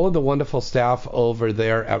all of the wonderful staff over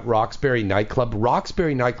there at Roxbury Nightclub.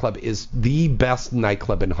 Roxbury Nightclub is the best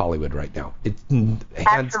nightclub in Hollywood right now. It's hands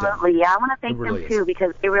Absolutely, down. yeah. I want to thank them, too,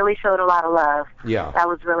 because they really showed a lot of love. Yeah. That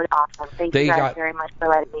was really awesome. Thank you guys very much for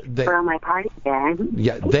letting me throw my party there.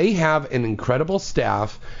 Yeah, they have an incredible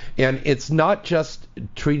staff, and it's not just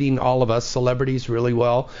treating all of us celebrities really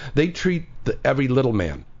well. They treat every little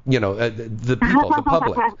man, the people, the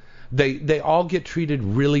public. They all get treated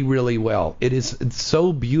really, really well. It's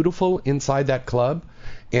so beautiful inside that club,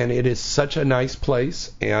 and it is such a nice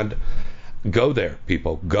place. And go there,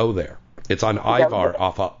 people. Go there. It's on Ivar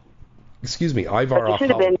off. Ivar You off.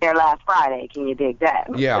 should have been there last Friday. Can you dig that?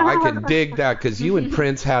 Yeah, I can dig that, because you and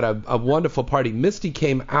Prince had a wonderful party. Misty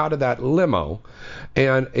came out of that limo,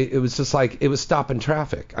 and it was just like it was stopping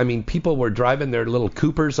traffic. I mean, people were driving their little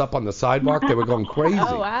Coopers up on the sidewalk. They were going crazy.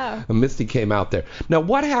 Oh, wow. And Misty came out there. Now,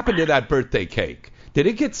 what happened to that birthday cake? Did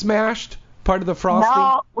it get smashed? Part of the frosting?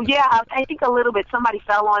 No, yeah, I think a little bit. Somebody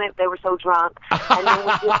fell on it. They were so drunk, and then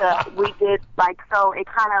we did so it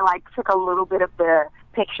kind of like took a little bit of the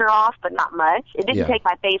picture off, but not much. It didn't take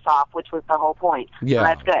my face off, which was the whole point. Yeah. So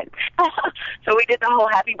that's good. So we did the whole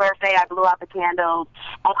happy birthday. I blew out the candles,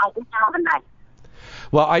 and I just have a night.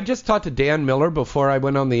 Well, I just talked to Dan Miller before I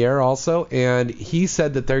went on the air also, and he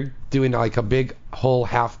said that they're doing like a big whole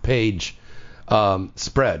half-page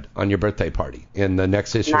spread on your birthday party in the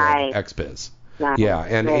next issue of XBiz. Nice. Yeah,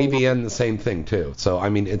 and AVN the same thing too. So I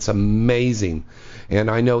mean, it's amazing. And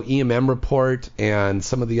I know EMM Report and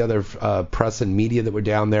some of the other press and media that were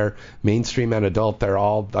down there, mainstream and adult, they're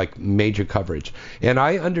all like major coverage. And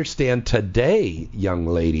I understand today, young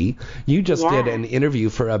lady, you just did an interview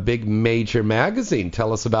for a big major magazine.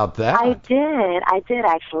 Tell us about that. I did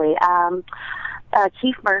actually.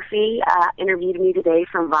 Keith Murphy interviewed me today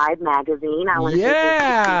from Vibe magazine. I want to give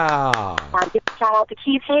a shout out to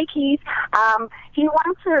Keith. Hey, Keith. He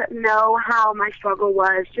wanted to know how my struggle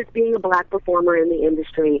was just being a black performer in the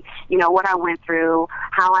industry. What I went through,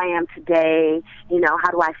 how I am today,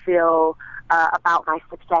 how do I feel about my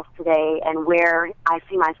success today, and where I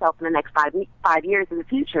see myself in the next 5 years in the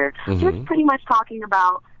future. Just pretty much talking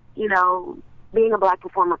about, being a black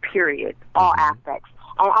performer, period, all aspects.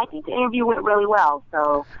 And I think the interview went really well,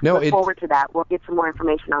 so look forward to that. We'll get some more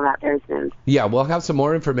information on that very soon. Yeah, we'll have some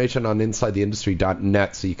more information on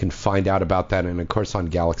InsideTheIndustry.net, so you can find out about that, and of course on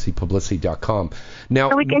GalaxyPublicity.com.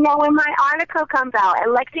 Now, so we can know when my article comes out,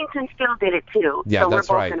 and Lexington still did it too. Yeah, so that's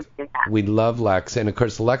we're both right. Gonna do that. We love Lex, and of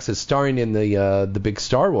course Lex is starring in the big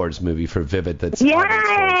Star Wars movie for Vivid. That's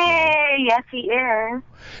Yes, he is.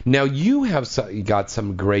 Now you have got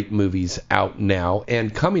some great movies out now,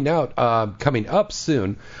 and coming up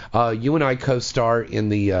soon. You and I co-star in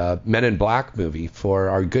the Men in Black movie for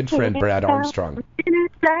our good friend Brad Armstrong.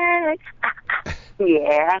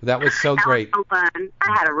 Yeah. That was so great. That was so fun.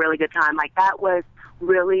 I had a really good time. That was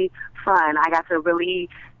really fun. I got to really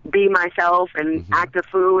be myself and act a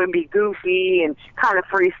fool and be goofy and kind of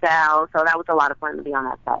freestyle. So that was a lot of fun to be on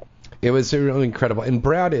that set. It was really incredible. And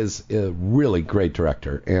Brad is a really great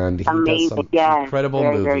director, and he Amazing. does some Yes. incredible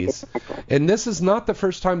Very, very movies. good director. And this is not the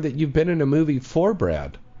first time that you've been in a movie for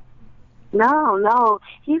Brad. No,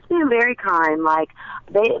 he's been very kind. Like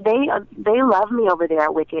they love me over there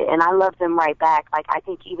at Wicked, and I love them right back. Like I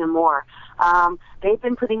think even more. They've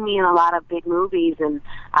been putting me in a lot of big movies, and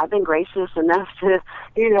I've been gracious enough to,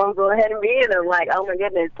 go ahead and be in them. Like, oh my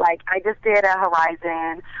goodness, like I just did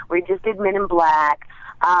Horizon. We just did Men in Black.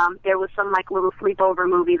 There was some like little sleepover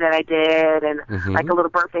movie that I did, and like a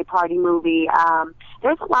little birthday party movie.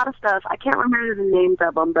 There's a lot of stuff. I can't remember the names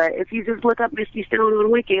of them, but if you just look up Misty Stone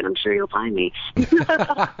on Wicked, I'm sure you'll find me.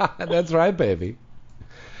 That's right, baby.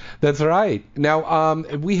 That's right. Now,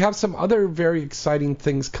 we have some other very exciting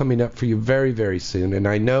things coming up for you very, very soon, and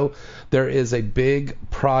I know there is a big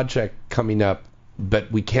project coming up,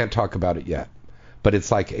 but we can't talk about it yet. But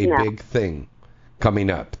it's like a big thing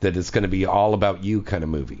coming up that is going to be all about you kind of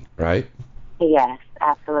movie, right? Yes,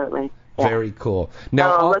 absolutely. Yeah. Very cool.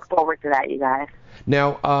 Now, I'll look forward to that, you guys.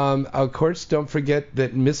 Now, of course, don't forget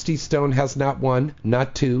that Misty Stone has not one,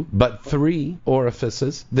 not two, but 3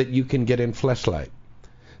 orifices that you can get in Fleshlight.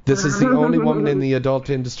 This is the only woman in the adult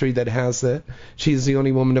industry that has that. She's the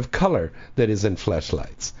only woman of color that is in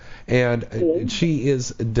Fleshlights. And she is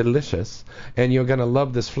delicious, and you're going to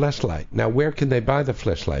love this Fleshlight. Now, where can they buy the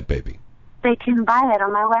Fleshlight, baby? They can buy it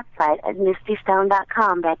on my website at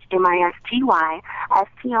mistystone.com. That's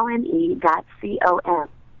MISTYSTONE.com.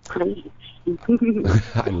 Please.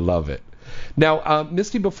 I love it. Now,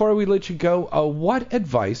 Misty, before we let you go, what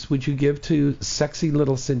advice would you give to sexy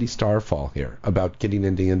little Cindy Starfall here about getting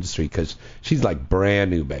into the industry? Because she's like brand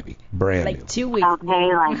new, baby. Brand new. Like 2 weeks.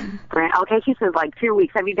 Okay, she says like 2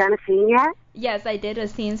 weeks. Have you done a scene yet? Yes, I did a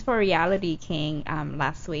scenes for Reality King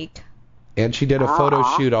last week. And she did a photo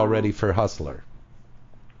shoot already for Hustler.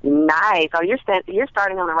 Nice. Oh, you're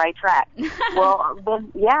starting on the right track. Well,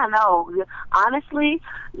 yeah, no. Honestly,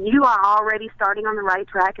 you are already starting on the right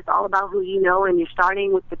track. It's all about who you know, and you're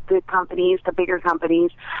starting with the good companies, the bigger companies.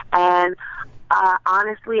 And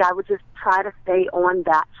honestly, I would just try to stay on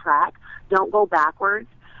that track. Don't go backwards.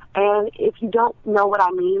 And if you don't know what I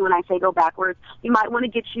mean when I say go backwards, you might want to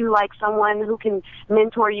get you like someone who can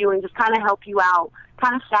mentor you and just kind of help you out,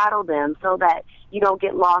 kind of shadow them so that you don't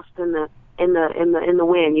get lost in the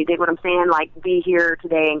wind. You dig what I'm saying? Like be here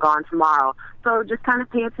today and gone tomorrow. So just kind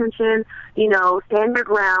of pay attention, stand your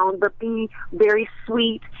ground, but be very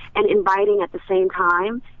sweet and inviting at the same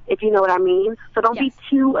time, if you know what I mean. So don't be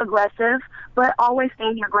too aggressive, but always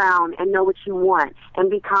stand your ground and know what you want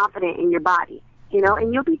and be confident in your body.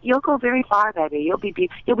 And you'll go very far, baby. You'll be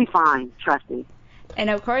fine. Trust me. And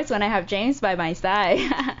of course, when I have James by my side.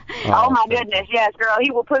 Oh my goodness, yes, girl.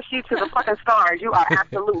 He will push you to the fucking stars. You are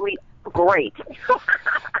absolutely great.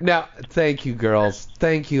 Now, thank you, girls.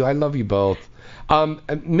 Thank you. I love you both.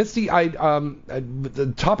 Misty,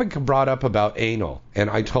 the topic brought up about anal, and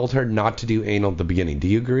I told her not to do anal at the beginning. Do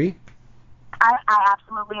you agree? I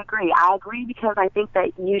absolutely agree. I agree because I think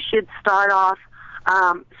that you should start off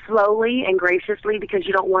slowly and graciously because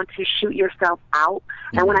you don't want to shoot yourself out.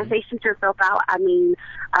 And when I say shoot yourself out, I mean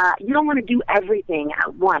you don't want to do everything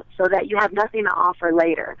at once so that you have nothing to offer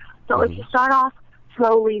later. So if you start off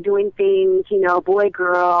slowly doing things, boy,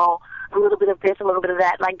 girl, a little bit of this, a little bit of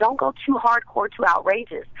that, like don't go too hardcore, too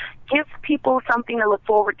outrageous. Give people something to look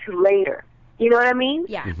forward to later. You know what I mean?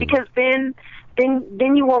 Yeah. Because then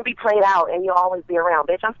you won't be played out and you'll always be around.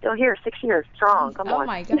 Bitch, I'm still here, 6 years strong. Come on. Oh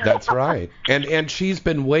my God. That's right. And she's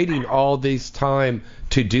been waiting all this time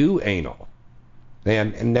to do anal.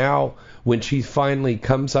 And now when she finally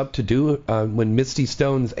comes up to do when Misty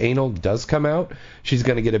Stone's anal does come out, she's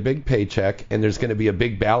going to get a big paycheck and there's going to be a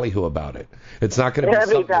big ballyhoo about it. It's not going to be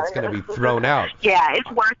something that's going to be thrown out. Yeah, it's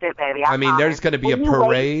worth it, baby. I mean, there's going to be a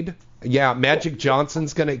parade. Yeah, Magic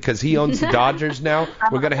Johnson's going to, because he owns the Dodgers now.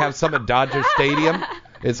 We're going to have some at Dodger Stadium.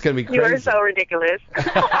 It's going to be crazy. You are so ridiculous.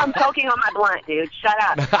 I'm choking on my blunt, dude. Shut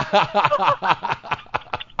up.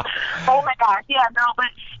 Oh, my gosh. Yeah, no, but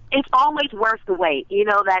it's always worth the wait. You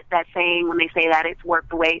know that saying when they say that it's worth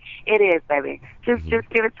the wait? It is, baby. Just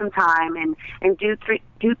give it some time and do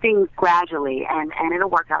things gradually, and it'll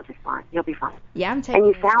work out just fine. You'll be fine. Yeah, I'm taking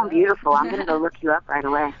And you sound beautiful. I'm going to go look you up right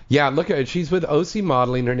away. Yeah, look at it. She's with OC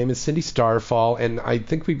Modeling. Her name is Cindy Starfall, and I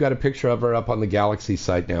think we've got a picture of her up on the Galaxy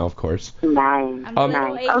site now, of course. Nice.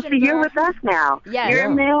 Nice. Oh, so you're with us now. Yeah. You're a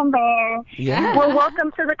member. Yeah. Well,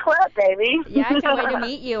 welcome to the club, baby. Yeah, I can't wait to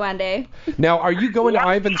meet you one day. Now, are you going to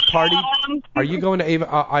Ivan's party? Are you going to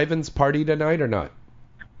Ivan's party tonight or not?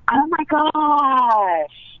 Oh, my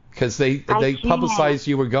gosh. because they publicized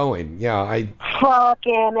you were going. Yeah,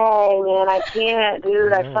 Fucking A, man. I can't,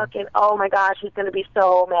 dude. I fucking, oh my gosh, he's going to be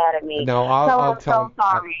so mad at me. No, I'll tell him. I'm so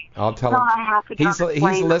sorry. I'll tell him. I have to He's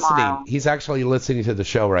listening. tomorrow. He's actually listening to the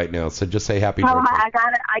show right now, so just say happy birthday.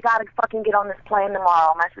 I gotta fucking get on this plane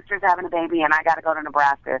tomorrow. My sister's having a baby, and I gotta go to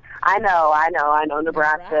Nebraska. I know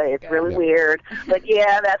Nebraska. It's really weird, but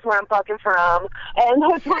yeah, that's where I'm fucking from, and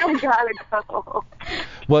that's where I gotta go.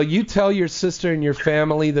 Well, you tell your sister and your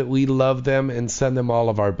family that we love them and send them all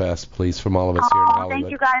of our best, please, from all of us here in Hollywood.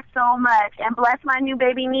 Thank you guys so much, and bless my new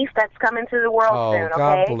baby niece that's coming to the world soon. Okay?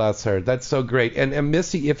 God bless her. That's so great. And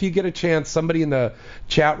Missy, if you get a chance, somebody in the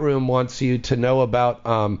chat room wants you to know about.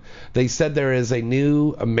 They said there is a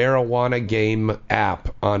new marijuana game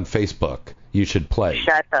app on Facebook. You should play.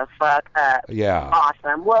 Shut the fuck up. Yeah.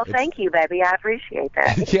 Awesome. Well, thank you, baby. I appreciate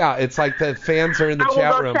that. Yeah, it's like the fans are in the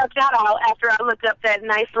chat room. I will go check that out after I look up that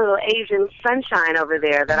nice little Asian sunshine over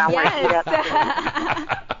there that I want to get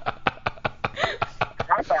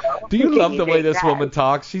up. Do you love the way this woman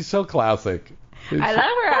talks? She's so classic. I love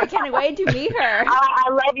her. I can't wait to meet her. I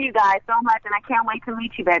love you guys so much, and I can't wait to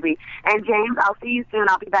meet you, baby. And James, I'll see you soon.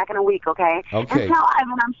 I'll be back in a week, okay? Okay. And tell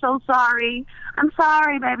Ivan I'm so sorry. I'm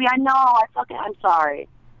sorry, baby. I know. I'm sorry.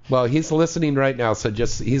 Well, he's listening right now, so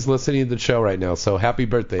he's listening to the show right now. So happy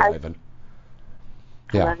birthday, Ivan.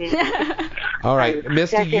 Yeah. I love you. All right,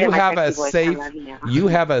 Misty, you have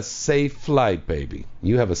a safe flight, baby.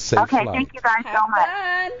 You have a safe flight. Okay, thank you guys so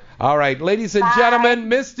much. All right, ladies and gentlemen,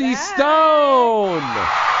 Misty Stone.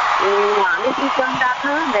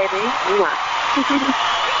 MistyStone.com, baby.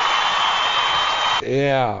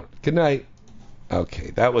 Yeah. Good night.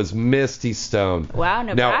 Okay, that was Misty Stone. Wow,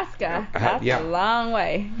 Nebraska. That's a long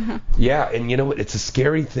way. Yeah, and you know what? It's a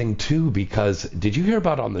scary thing, too, because did you hear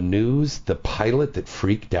about on the news the pilot that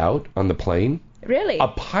freaked out on the plane? Really? A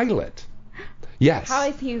pilot. Yes. How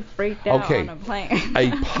is he freaked out on a plane?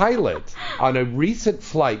 A pilot on a recent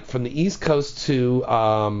flight from the East Coast to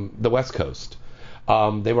the West Coast.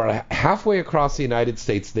 They were halfway across the United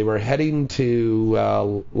States. They were heading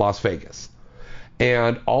to Las Vegas.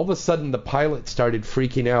 And all of a sudden, the pilot started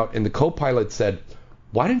freaking out, and the co-pilot said,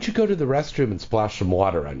 "Why don't you go to the restroom and splash some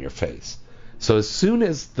water on your face?" So as soon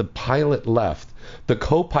as the pilot left, the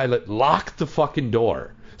co-pilot locked the fucking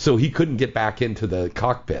door so he couldn't get back into the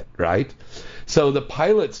cockpit, right? So the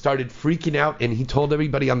pilot started freaking out, and he told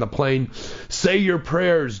everybody on the plane, "Say your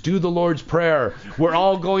prayers, do the Lord's Prayer. We're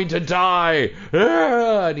all going to die."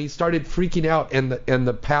 And he started freaking out, and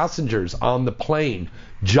the passengers on the plane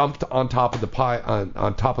jumped on top of the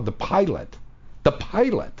pilot. The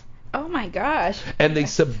pilot. Oh my gosh. And they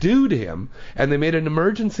subdued him, and they made an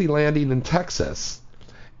emergency landing in Texas,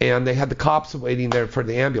 and they had the cops waiting there for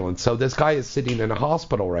the ambulance. So this guy is sitting in a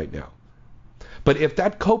hospital right now. But if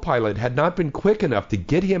that co-pilot had not been quick enough to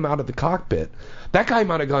get him out of the cockpit, that guy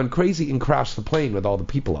might have gone crazy and crashed the plane with all the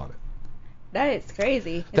people on it. That is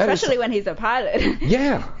crazy, especially when he's a pilot.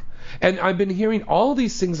 Yeah. And I've been hearing all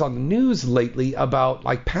these things on the news lately about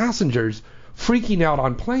like passengers freaking out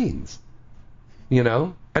on planes, you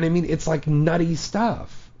know? And I mean, it's like nutty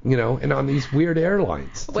stuff, you know, and on these weird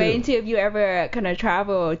airlines. Wait until if you ever kind of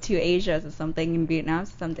travel to Asia or something, in Vietnam or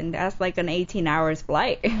something, that's like an 18 hours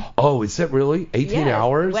flight. Oh, is it really? 18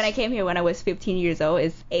 hours? When I came here when I was 15 years old,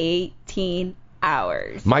 it's 18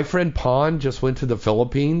 hours. My friend Pon just went to the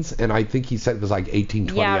Philippines, and I think he said it was like 18,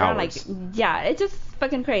 20 hours. It's just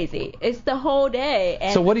fucking crazy. It's the whole day.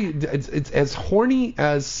 And so what do you, it's as horny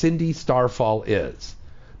as Cindy Starfall is.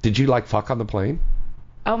 Did you like fuck on the plane?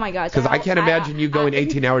 Oh my gosh. Because I can't imagine you going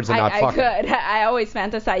 18 hours and not fucking. I could. I always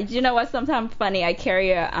fantasize. You know what's sometimes funny? I carry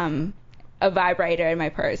a vibrator in my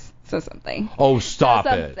purse. So something. Oh, stop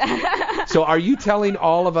it. So are you telling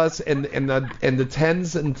all of us and the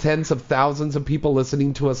tens and tens of thousands of people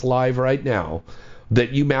listening to us live right now that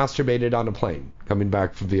you masturbated on a plane coming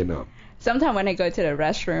back from Vietnam? Sometimes when I go to the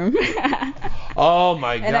restroom. Oh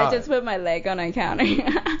my God. And I just put my leg on a counter.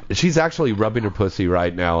 She's actually rubbing her pussy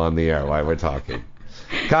right now on the air while we're talking.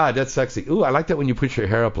 God, that's sexy. Ooh, I like that when you put your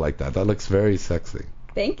hair up like that. That looks very sexy.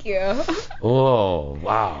 Thank you. Oh,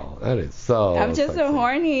 wow. That is so I'm just sexy. a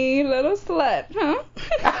horny little slut, huh?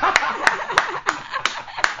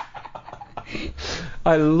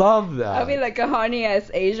 I love that. I'll be like a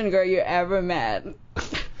horniest Asian girl you ever met.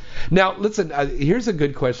 Now, listen, here's a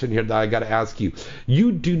good question here that I got to ask you.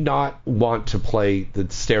 You do not want to play the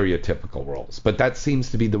stereotypical roles, but that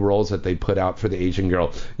seems to be the roles that they put out for the Asian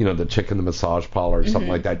girl, you know, the chick in the massage parlor or something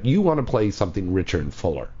like that. You want to play something richer and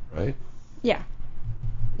fuller, right? Yeah.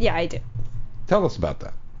 Yeah, I do. Tell us about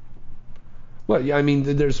that. Well, yeah, I mean,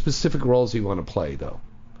 there's specific roles you want to play, though.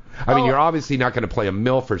 I mean, you're obviously not going to play a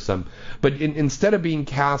MILF or some, but instead of being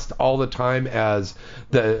cast all the time as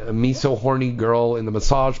the me so horny girl in the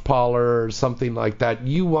massage parlor or something like that,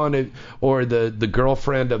 you want to, or the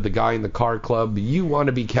girlfriend of the guy in the car club, you want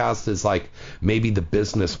to be cast as like maybe the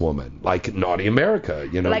businesswoman, like Naughty America,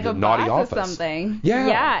 you know, like the a Naughty boss Office. or something. Yeah.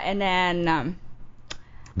 Yeah, and then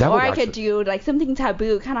That or would I actually, could do like something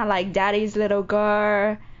taboo, kind of like Daddy's Little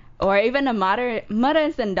Girl, or even a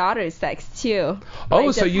mothers and daughters sex too. Oh,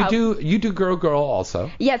 Like so just you do girl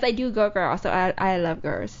also. Yes, I do girl also. I love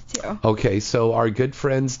girls too. Okay, so our good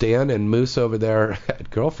friends Dan and Moose over there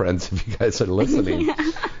at Girlfriends, if you guys are listening,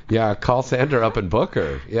 yeah, call Sandra up and book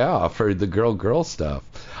her. Yeah, for the girl stuff.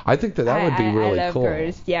 I think that would be really I love cool.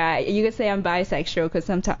 girls. Yeah, you could say I'm bisexual because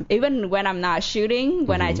sometimes, even when I'm not shooting,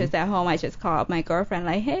 when I just at home, I just call up my girlfriend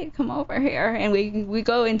like, hey, come over here, and we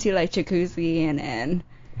go into like jacuzzi and then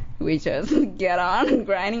we just get on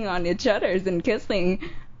grinding on each other's and kissing.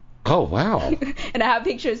 Oh, wow. And I have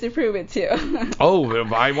pictures to prove it too. Oh,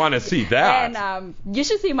 I want to see that. And you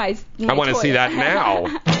should see my I want to see that now.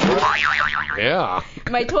 Yeah.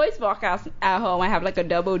 My toys box at home, I have like a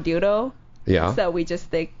double dildo. Yeah. So we just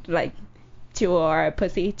stick like two of our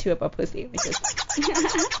pussy. We just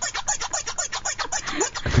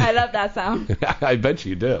I love that sound. I bet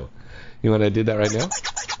you do. You want to do that right now?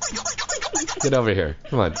 Get over here.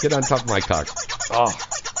 Come on. Get on top of my cock. Oh,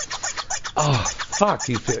 fuck.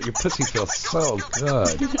 Your pussy feels so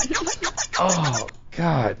good. Oh,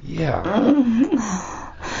 God. Yeah.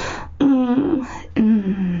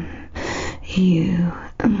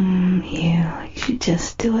 You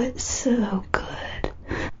just do it so good.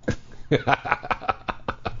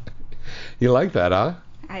 You like that, huh?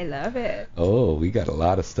 I love it. Oh, we got a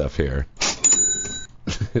lot of stuff here.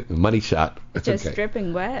 Money shot. Just Okay.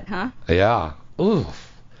 dripping wet, huh? Yeah.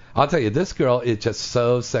 Oof. I'll tell you, this girl is just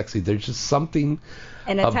so sexy. There's just something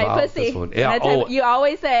And a tight about pussy. this one. Yeah. And you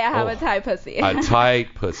always say I have Oh. a tight pussy. A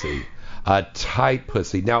tight pussy. A tight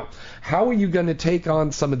pussy. Now, how are you going to take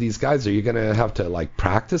on some of these guys? Are you going to have to like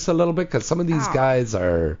practice a little bit? Because some of these guys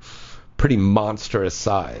are pretty monstrous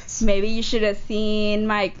size. Maybe you should have seen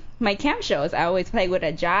my camp shows. I always play with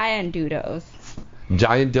a giant doodles.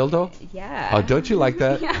 Giant dildo? Yeah. Oh, don't you like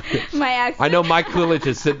that? Yeah. My accent. I know Mike Coolidge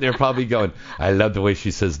is sitting there probably going, I love the way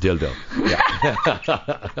she says dildo. Yeah.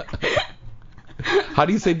 How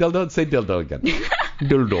do you say dildo? Say dildo again.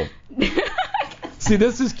 Dildo. See,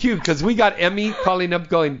 this is cute because we got Emmy calling up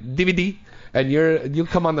going, DVD, and you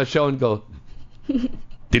come on the show and go,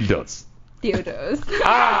 dildos. Dildos.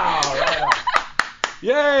 Ah, right.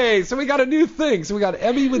 Yay! So we got a new thing. So we got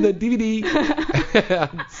Emmy with a DVD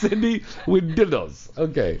and Cindy with dildos.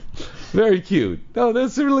 Okay. Very cute. No,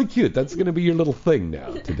 that's really cute. That's going to be your little thing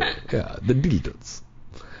now today. Yeah, the dildos.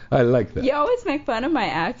 I like that. You always make fun of my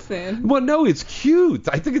accent. Well, no, it's cute.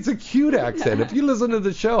 I think it's a cute accent. If you listen to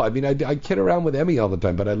the show, I mean, I kid around with Emmy all the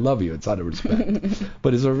time, but I love you. It's out of respect.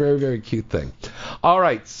 But it's a very, very cute thing. All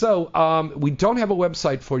right. So we don't have a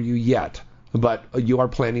website for you yet. But you are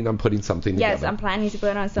planning on putting something together. Yes, I'm planning to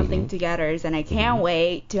put on something together, and I can't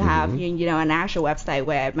wait to have an actual website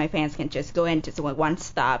where my fans can just go into one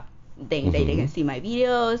stop. They can see my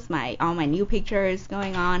videos, all my new pictures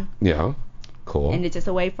going on. Yeah, cool. And it's just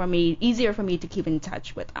a way easier for me to keep in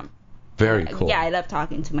touch with them. Very cool. Yeah, I love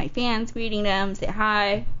talking to my fans, greeting them, say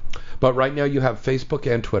hi. But right now you have Facebook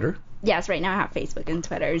and Twitter. Yes, right now I have Facebook and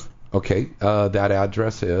Twitters. Okay, that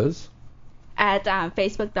address is? At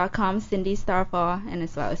Facebook.com, Cindy Starfall, and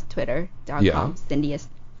as well as Twitter.com, Cindy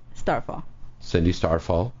Starfall. Cindy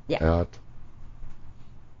Starfall. Yeah. At,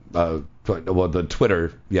 the Twitter,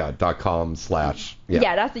 .com/. Yeah,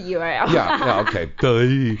 that's the URL. yeah, okay.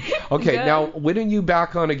 Okay, Good. now, when are you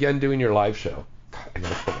back on again doing your live show? God, I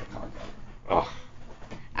gotta put my cock on. Oh.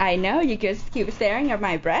 I know, you just keep staring at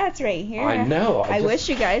my breasts right here. I know. I wish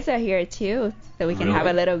you guys are here too, so we can have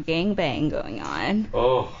a little gangbang going on.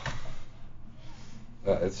 Oh.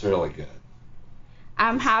 It's really good.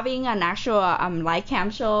 I'm having an actual live cam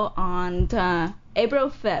show on April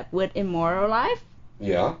 5th with Immoral Life.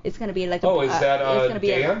 Yeah. It's gonna be like is that it's gonna be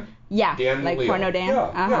Dan? Yeah, Dan like Leo. Porno Dan.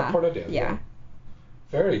 Yeah, Porno Dan. Yeah.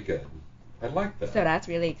 Very good. I like that. So that's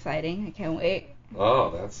really exciting. I can't wait. Oh,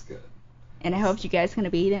 that's good. And I hope you guys gonna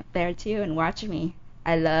be there too and watch me.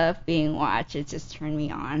 I love being watched. It just turned me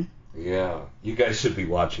on. Yeah. You guys should be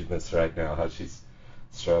watching this right now, how she's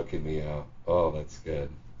stroking me out. Oh, that's good.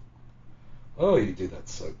 Oh, you do that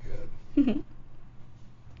so good.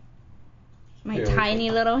 My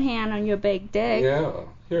tiny little hand on your big dick. Yeah.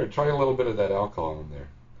 Here, try a little bit of that alcohol in there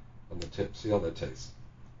on the tip. See how that tastes.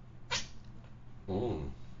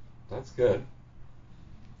 That's good.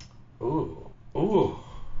 Ooh,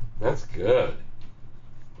 that's good.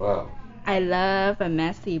 Wow. I love a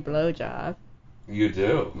messy blowjob. You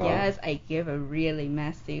do? Huh? Yes, I give a really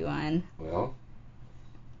messy one. Well,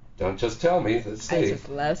 don't just tell me. Let's see. I just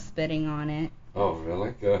love spitting on it. Oh,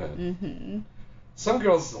 really? Go ahead. Mm-hmm. Some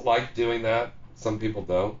girls like doing that. Some people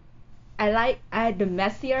don't. The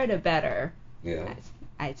messier, the better. Yeah.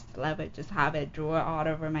 I just love it. Just have it draw all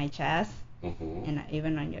over my chest. Mm-hmm. And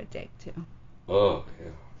even on your dick, too. Oh,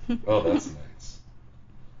 yeah. Oh, that's nice.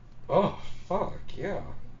 Oh, fuck, yeah.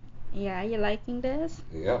 Yeah, you liking this?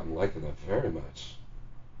 Yeah, I'm liking that very much.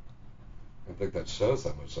 I think that shows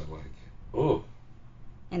how much I like. Ooh.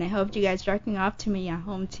 And I hope you guys jerking off to me at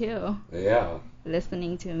home, too. Yeah.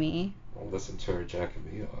 Listening to me. I'll listen to her jacking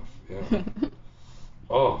me off. Yeah.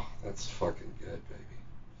 Oh, that's fucking good, baby.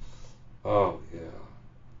 Oh, yeah.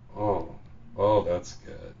 Oh, that's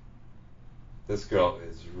good. This girl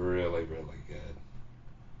is really, really good.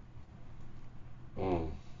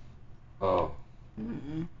 Oh.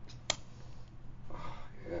 Mm-mm. Oh,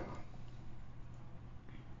 yeah.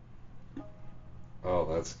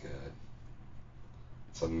 Oh, that's good.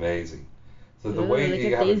 It's amazing. So the way look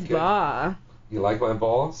you at have these it good. balls. You like my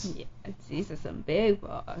balls? Yeah, these are some big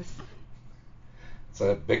balls. It's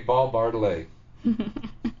a big ball Bartlett.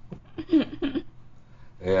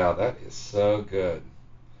 Yeah, that is so good.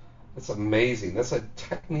 That's amazing. That's a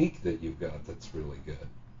technique that you've got that's really good.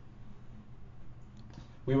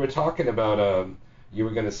 We were talking about you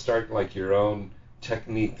were going to start like your own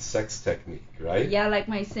technique, sex technique, right? Yeah, like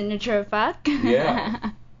my signature fuck.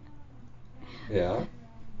 Yeah. Yeah.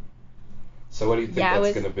 So what do you think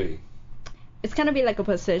that's going to be? It's going to be like a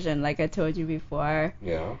position, like I told you before.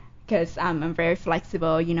 Yeah. Because I'm very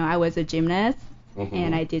flexible. You know, I was a gymnast, Mm-hmm.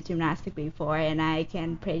 and I did gymnastics before, and I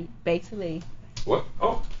can basically... What?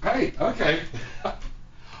 Oh, hey, okay.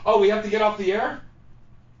 Oh, we have to get off the air?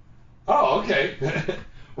 Oh, okay.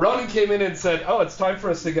 Ronan came in and said, oh, it's time for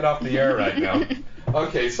us to get off the air right now.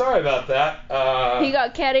 Okay, sorry about that. He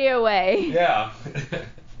got carried away. Yeah.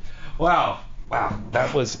 Wow,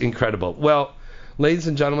 that was incredible. Well, ladies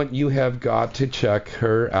and gentlemen, you have got to check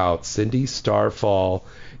her out. Cindy Starfall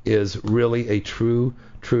is really a true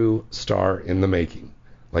star in the making.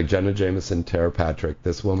 Like Jenna Jameson, Tara Patrick,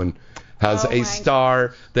 this woman has a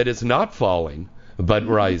star that is not falling, but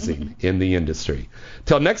rising in the industry.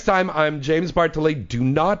 Till next time, I'm James Bartolet. Do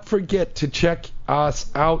not forget to check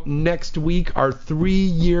us out next week, our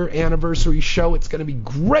 3-year anniversary show. It's going to be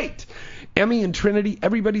great. Emmy and Trinity,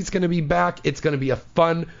 everybody's going to be back. It's going to be a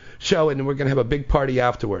fun show, and we're going to have a big party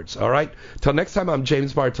afterwards. All right? Till next time, I'm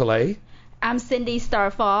James Bartolet. I'm Cindy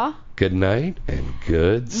Starfall. Good night and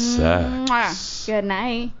good sex. Good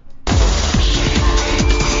night.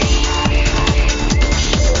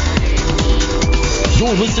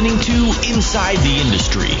 You're listening to Inside the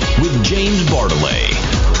Industry with James Bartolet,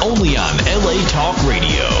 only on LA Talk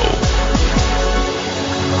Radio.